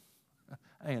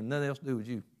 I ain't nothing else to do with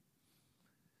you.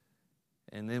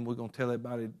 And then we're going to tell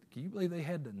everybody, can you believe they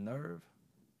had the nerve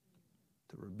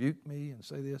to rebuke me and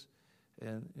say this?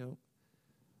 And, you know,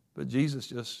 but Jesus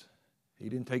just, he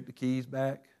didn't take the keys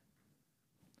back.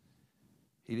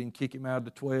 He didn't kick him out of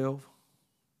the 12.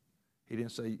 He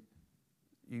didn't say,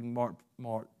 you can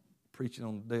mark preaching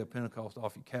on the day of Pentecost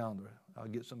off your calendar. I'll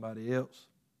get somebody else.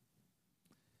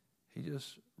 He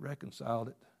just reconciled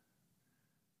it.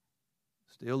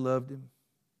 Still loved him.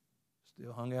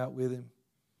 Still hung out with him.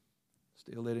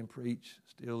 Still let him preach.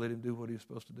 Still let him do what he was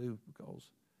supposed to do, because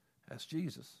that's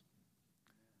Jesus.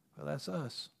 Well, that's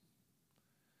us.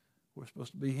 We're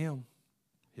supposed to be him,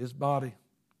 his body.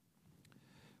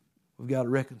 We've got to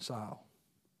reconcile.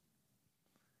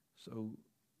 So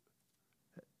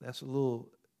that's a little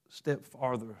step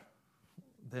farther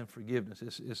than forgiveness.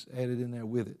 It's added in there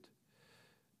with it.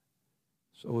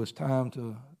 So it's time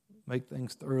to make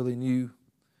things thoroughly new.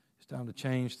 It's time to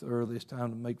change thoroughly. It's time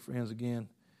to make friends again.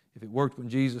 If it worked when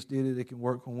Jesus did it, it can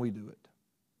work when we do it.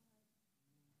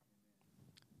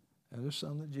 And there's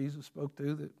some that Jesus spoke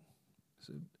to that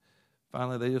said,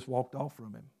 finally they just walked off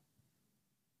from him.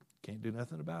 Can't do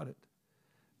nothing about it.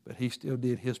 But he still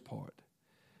did his part.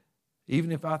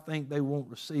 Even if I think they won't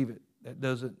receive it, that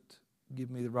doesn't give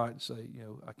me the right to say, you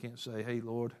know, I can't say, hey,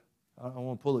 Lord, I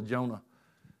want to pull a Jonah.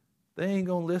 They ain't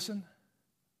going to listen.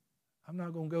 I'm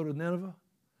not going to go to Nineveh.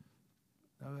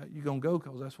 No, you're going to go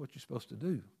because that's what you're supposed to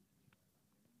do.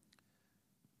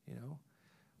 You know,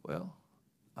 well,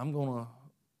 I'm going to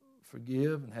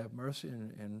forgive and have mercy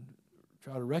and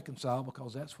try to reconcile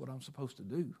because that's what I'm supposed to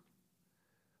do.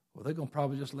 Well, they're going to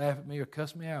probably just laugh at me or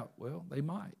cuss me out. Well, they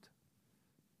might.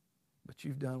 But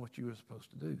you've done what you were supposed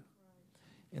to do.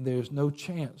 And there's no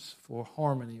chance for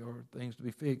harmony or things to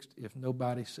be fixed if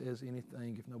nobody says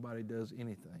anything, if nobody does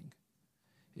anything.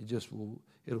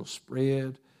 It'll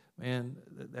spread. Man,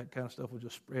 that kind of stuff will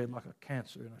just spread like a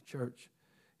cancer in a church,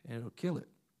 and it'll kill it.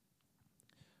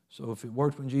 So if it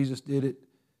worked when Jesus did it,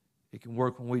 it can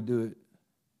work when we do it.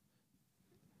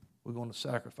 We're going to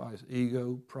sacrifice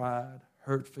ego, pride,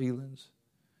 hurt feelings.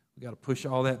 We've got to push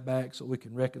all that back so we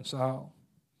can reconcile.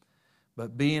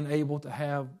 But being able to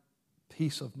have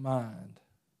peace of mind,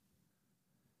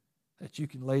 that you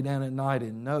can lay down at night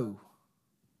and know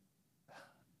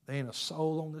there ain't a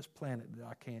soul on this planet that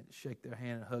I can't shake their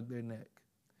hand and hug their neck.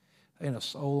 There ain't a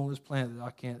soul on this planet that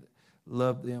I can't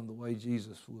love them the way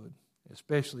Jesus would.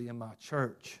 especially in my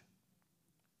church.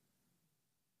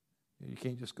 You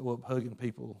can't just go up hugging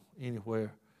people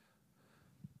anywhere.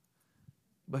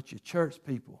 But your church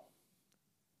people,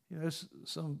 your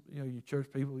church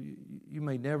people, you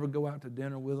may never go out to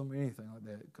dinner with them or anything like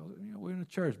that. Because, we're in a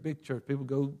church, big church. People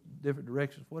go different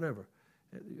directions, whatever.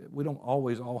 We don't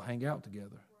always all hang out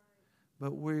together.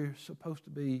 But we're supposed to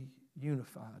be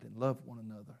unified and love one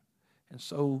another. And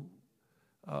so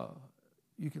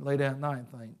you can lay down at night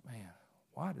and think, man,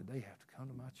 why did they have to come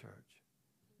to my church?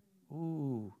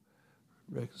 Ooh,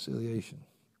 reconciliation.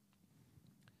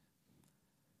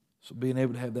 So being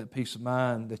able to have that peace of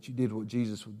mind that you did what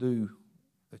Jesus would do,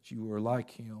 that you were like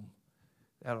him,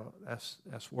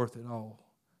 that's worth it all.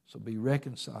 So be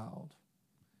reconciled.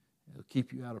 It'll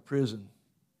keep you out of prison.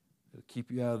 It'll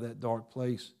keep you out of that dark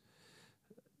place.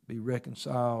 Be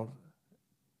reconciled.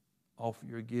 Offer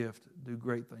your gift. Do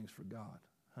great things for God.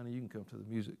 Honey, you can come to the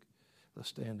music. Let's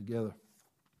stand together.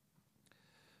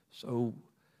 So,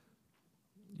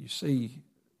 you see,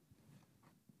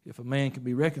 if a man can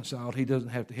be reconciled, he doesn't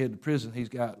have to head to prison. He's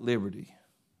got liberty.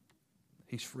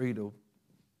 He's free to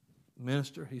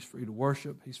minister. He's free to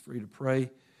worship. He's free to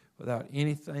pray without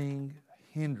anything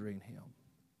hindering him.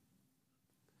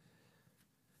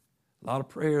 A lot of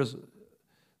prayers,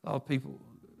 a lot of people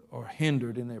are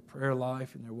hindered in their prayer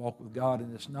life and their walk with God,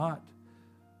 and it's not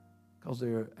because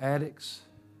they're addicts.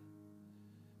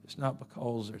 It's not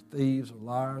because they're thieves or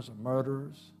liars or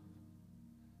murderers.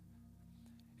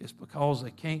 It's because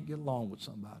they can't get along with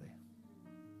somebody.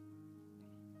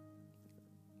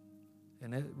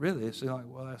 And it seems like,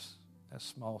 well, that's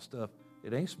small stuff.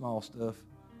 It ain't small stuff.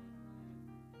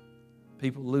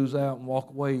 People lose out and walk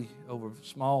away over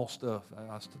small stuff.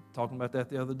 I was talking about that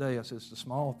the other day. I said it's the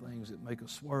small things that make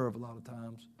us swerve a lot of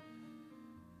times.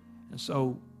 And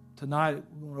so tonight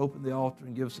we want to open the altar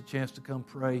and give us a chance to come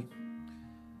pray.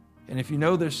 And if you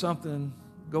know there's something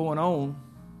going on,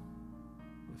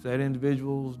 if that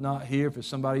individual's not here, if it's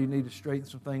somebody you need to straighten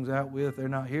some things out with, if they're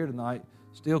not here tonight,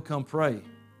 still come pray.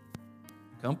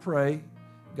 Come pray.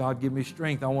 God, give me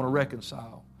strength. I want to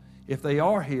reconcile. If they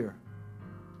are here,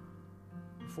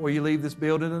 before you leave this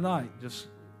building tonight, just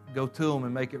go to them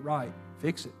and make it right.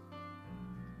 Fix it.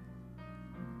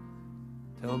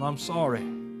 Tell them I'm sorry.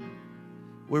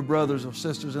 We're brothers or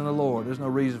sisters in the Lord. There's no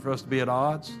reason for us to be at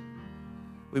odds.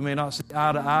 We may not see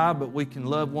eye to eye, but we can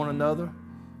love one another,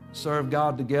 serve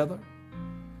God together.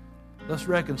 Let's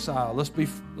reconcile. Let's be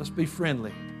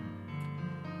friendly.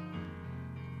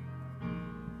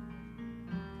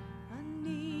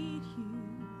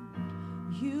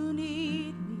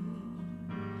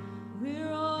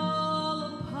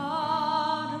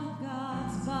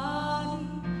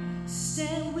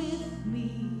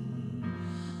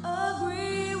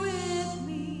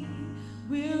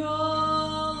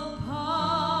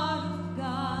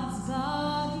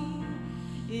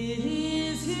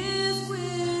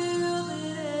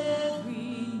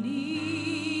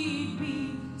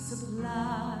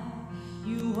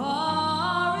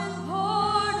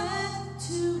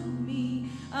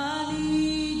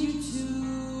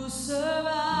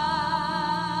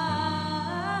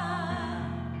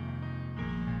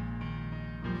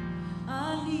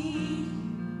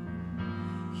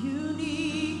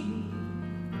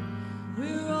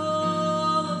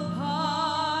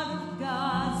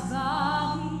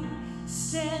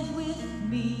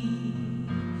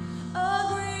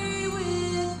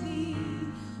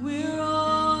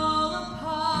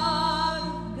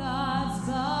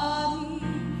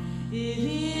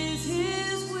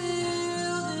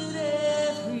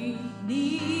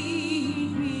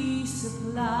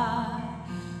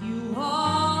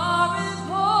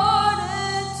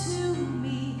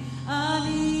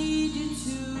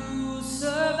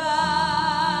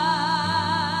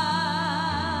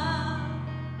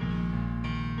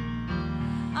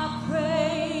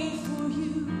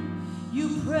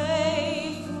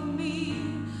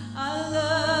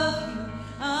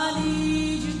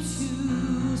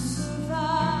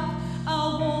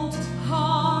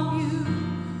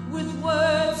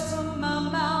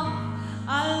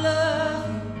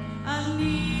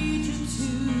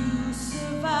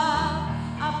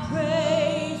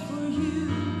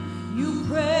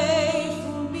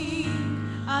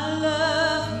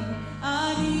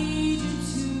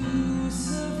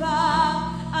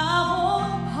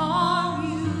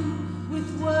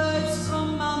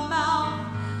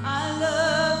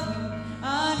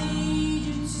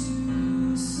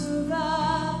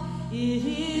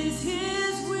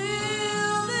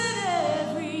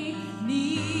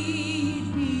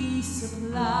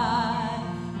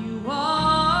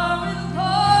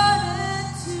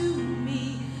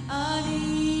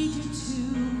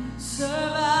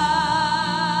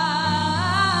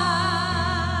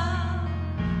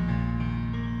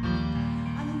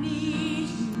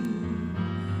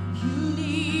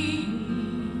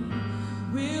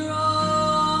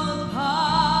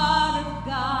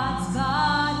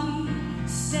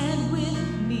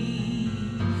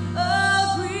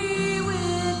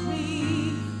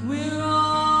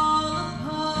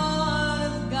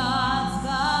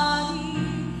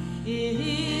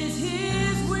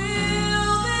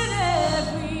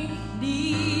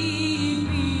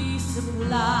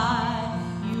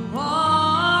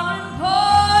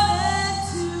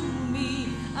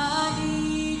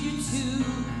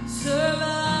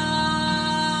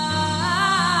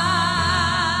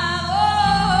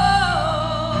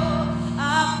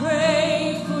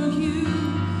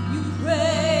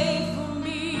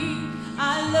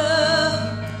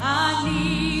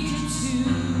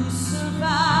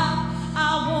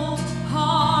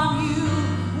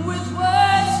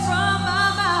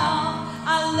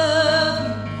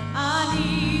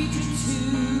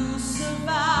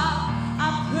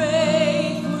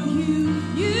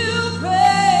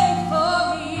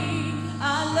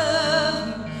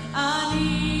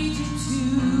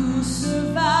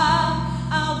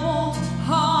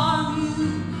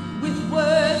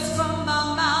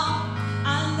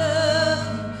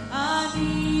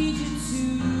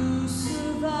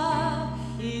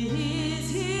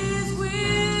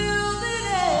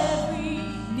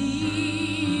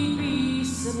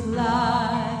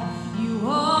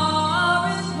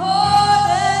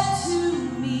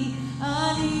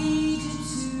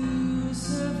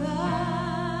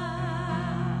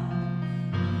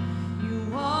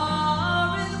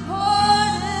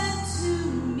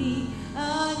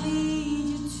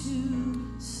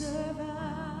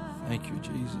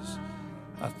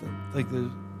 I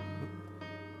think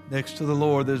next to the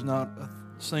Lord, there's not a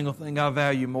single thing I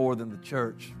value more than the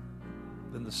church,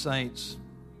 than the saints.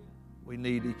 We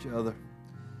need each other.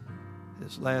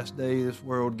 This last day, this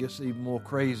world gets even more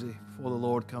crazy before the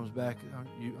Lord comes back.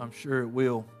 I'm sure it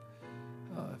will.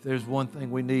 If there's one thing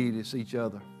we need, it's each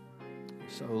other.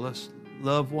 So let's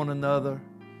love one another,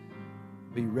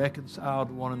 be reconciled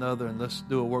to one another, and let's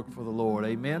do a work for the Lord.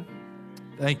 Amen.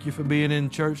 Thank you for being in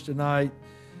church tonight.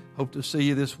 Hope to see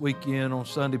you this weekend on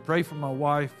Sunday. Pray for my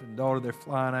wife and daughter. They're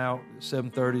flying out at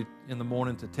 7:30 in the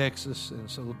morning to Texas, and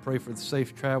so pray for the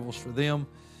safe travels for them.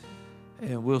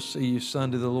 And we'll see you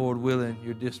Sunday, the Lord willing.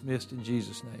 You're dismissed in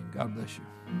Jesus' name. God bless you.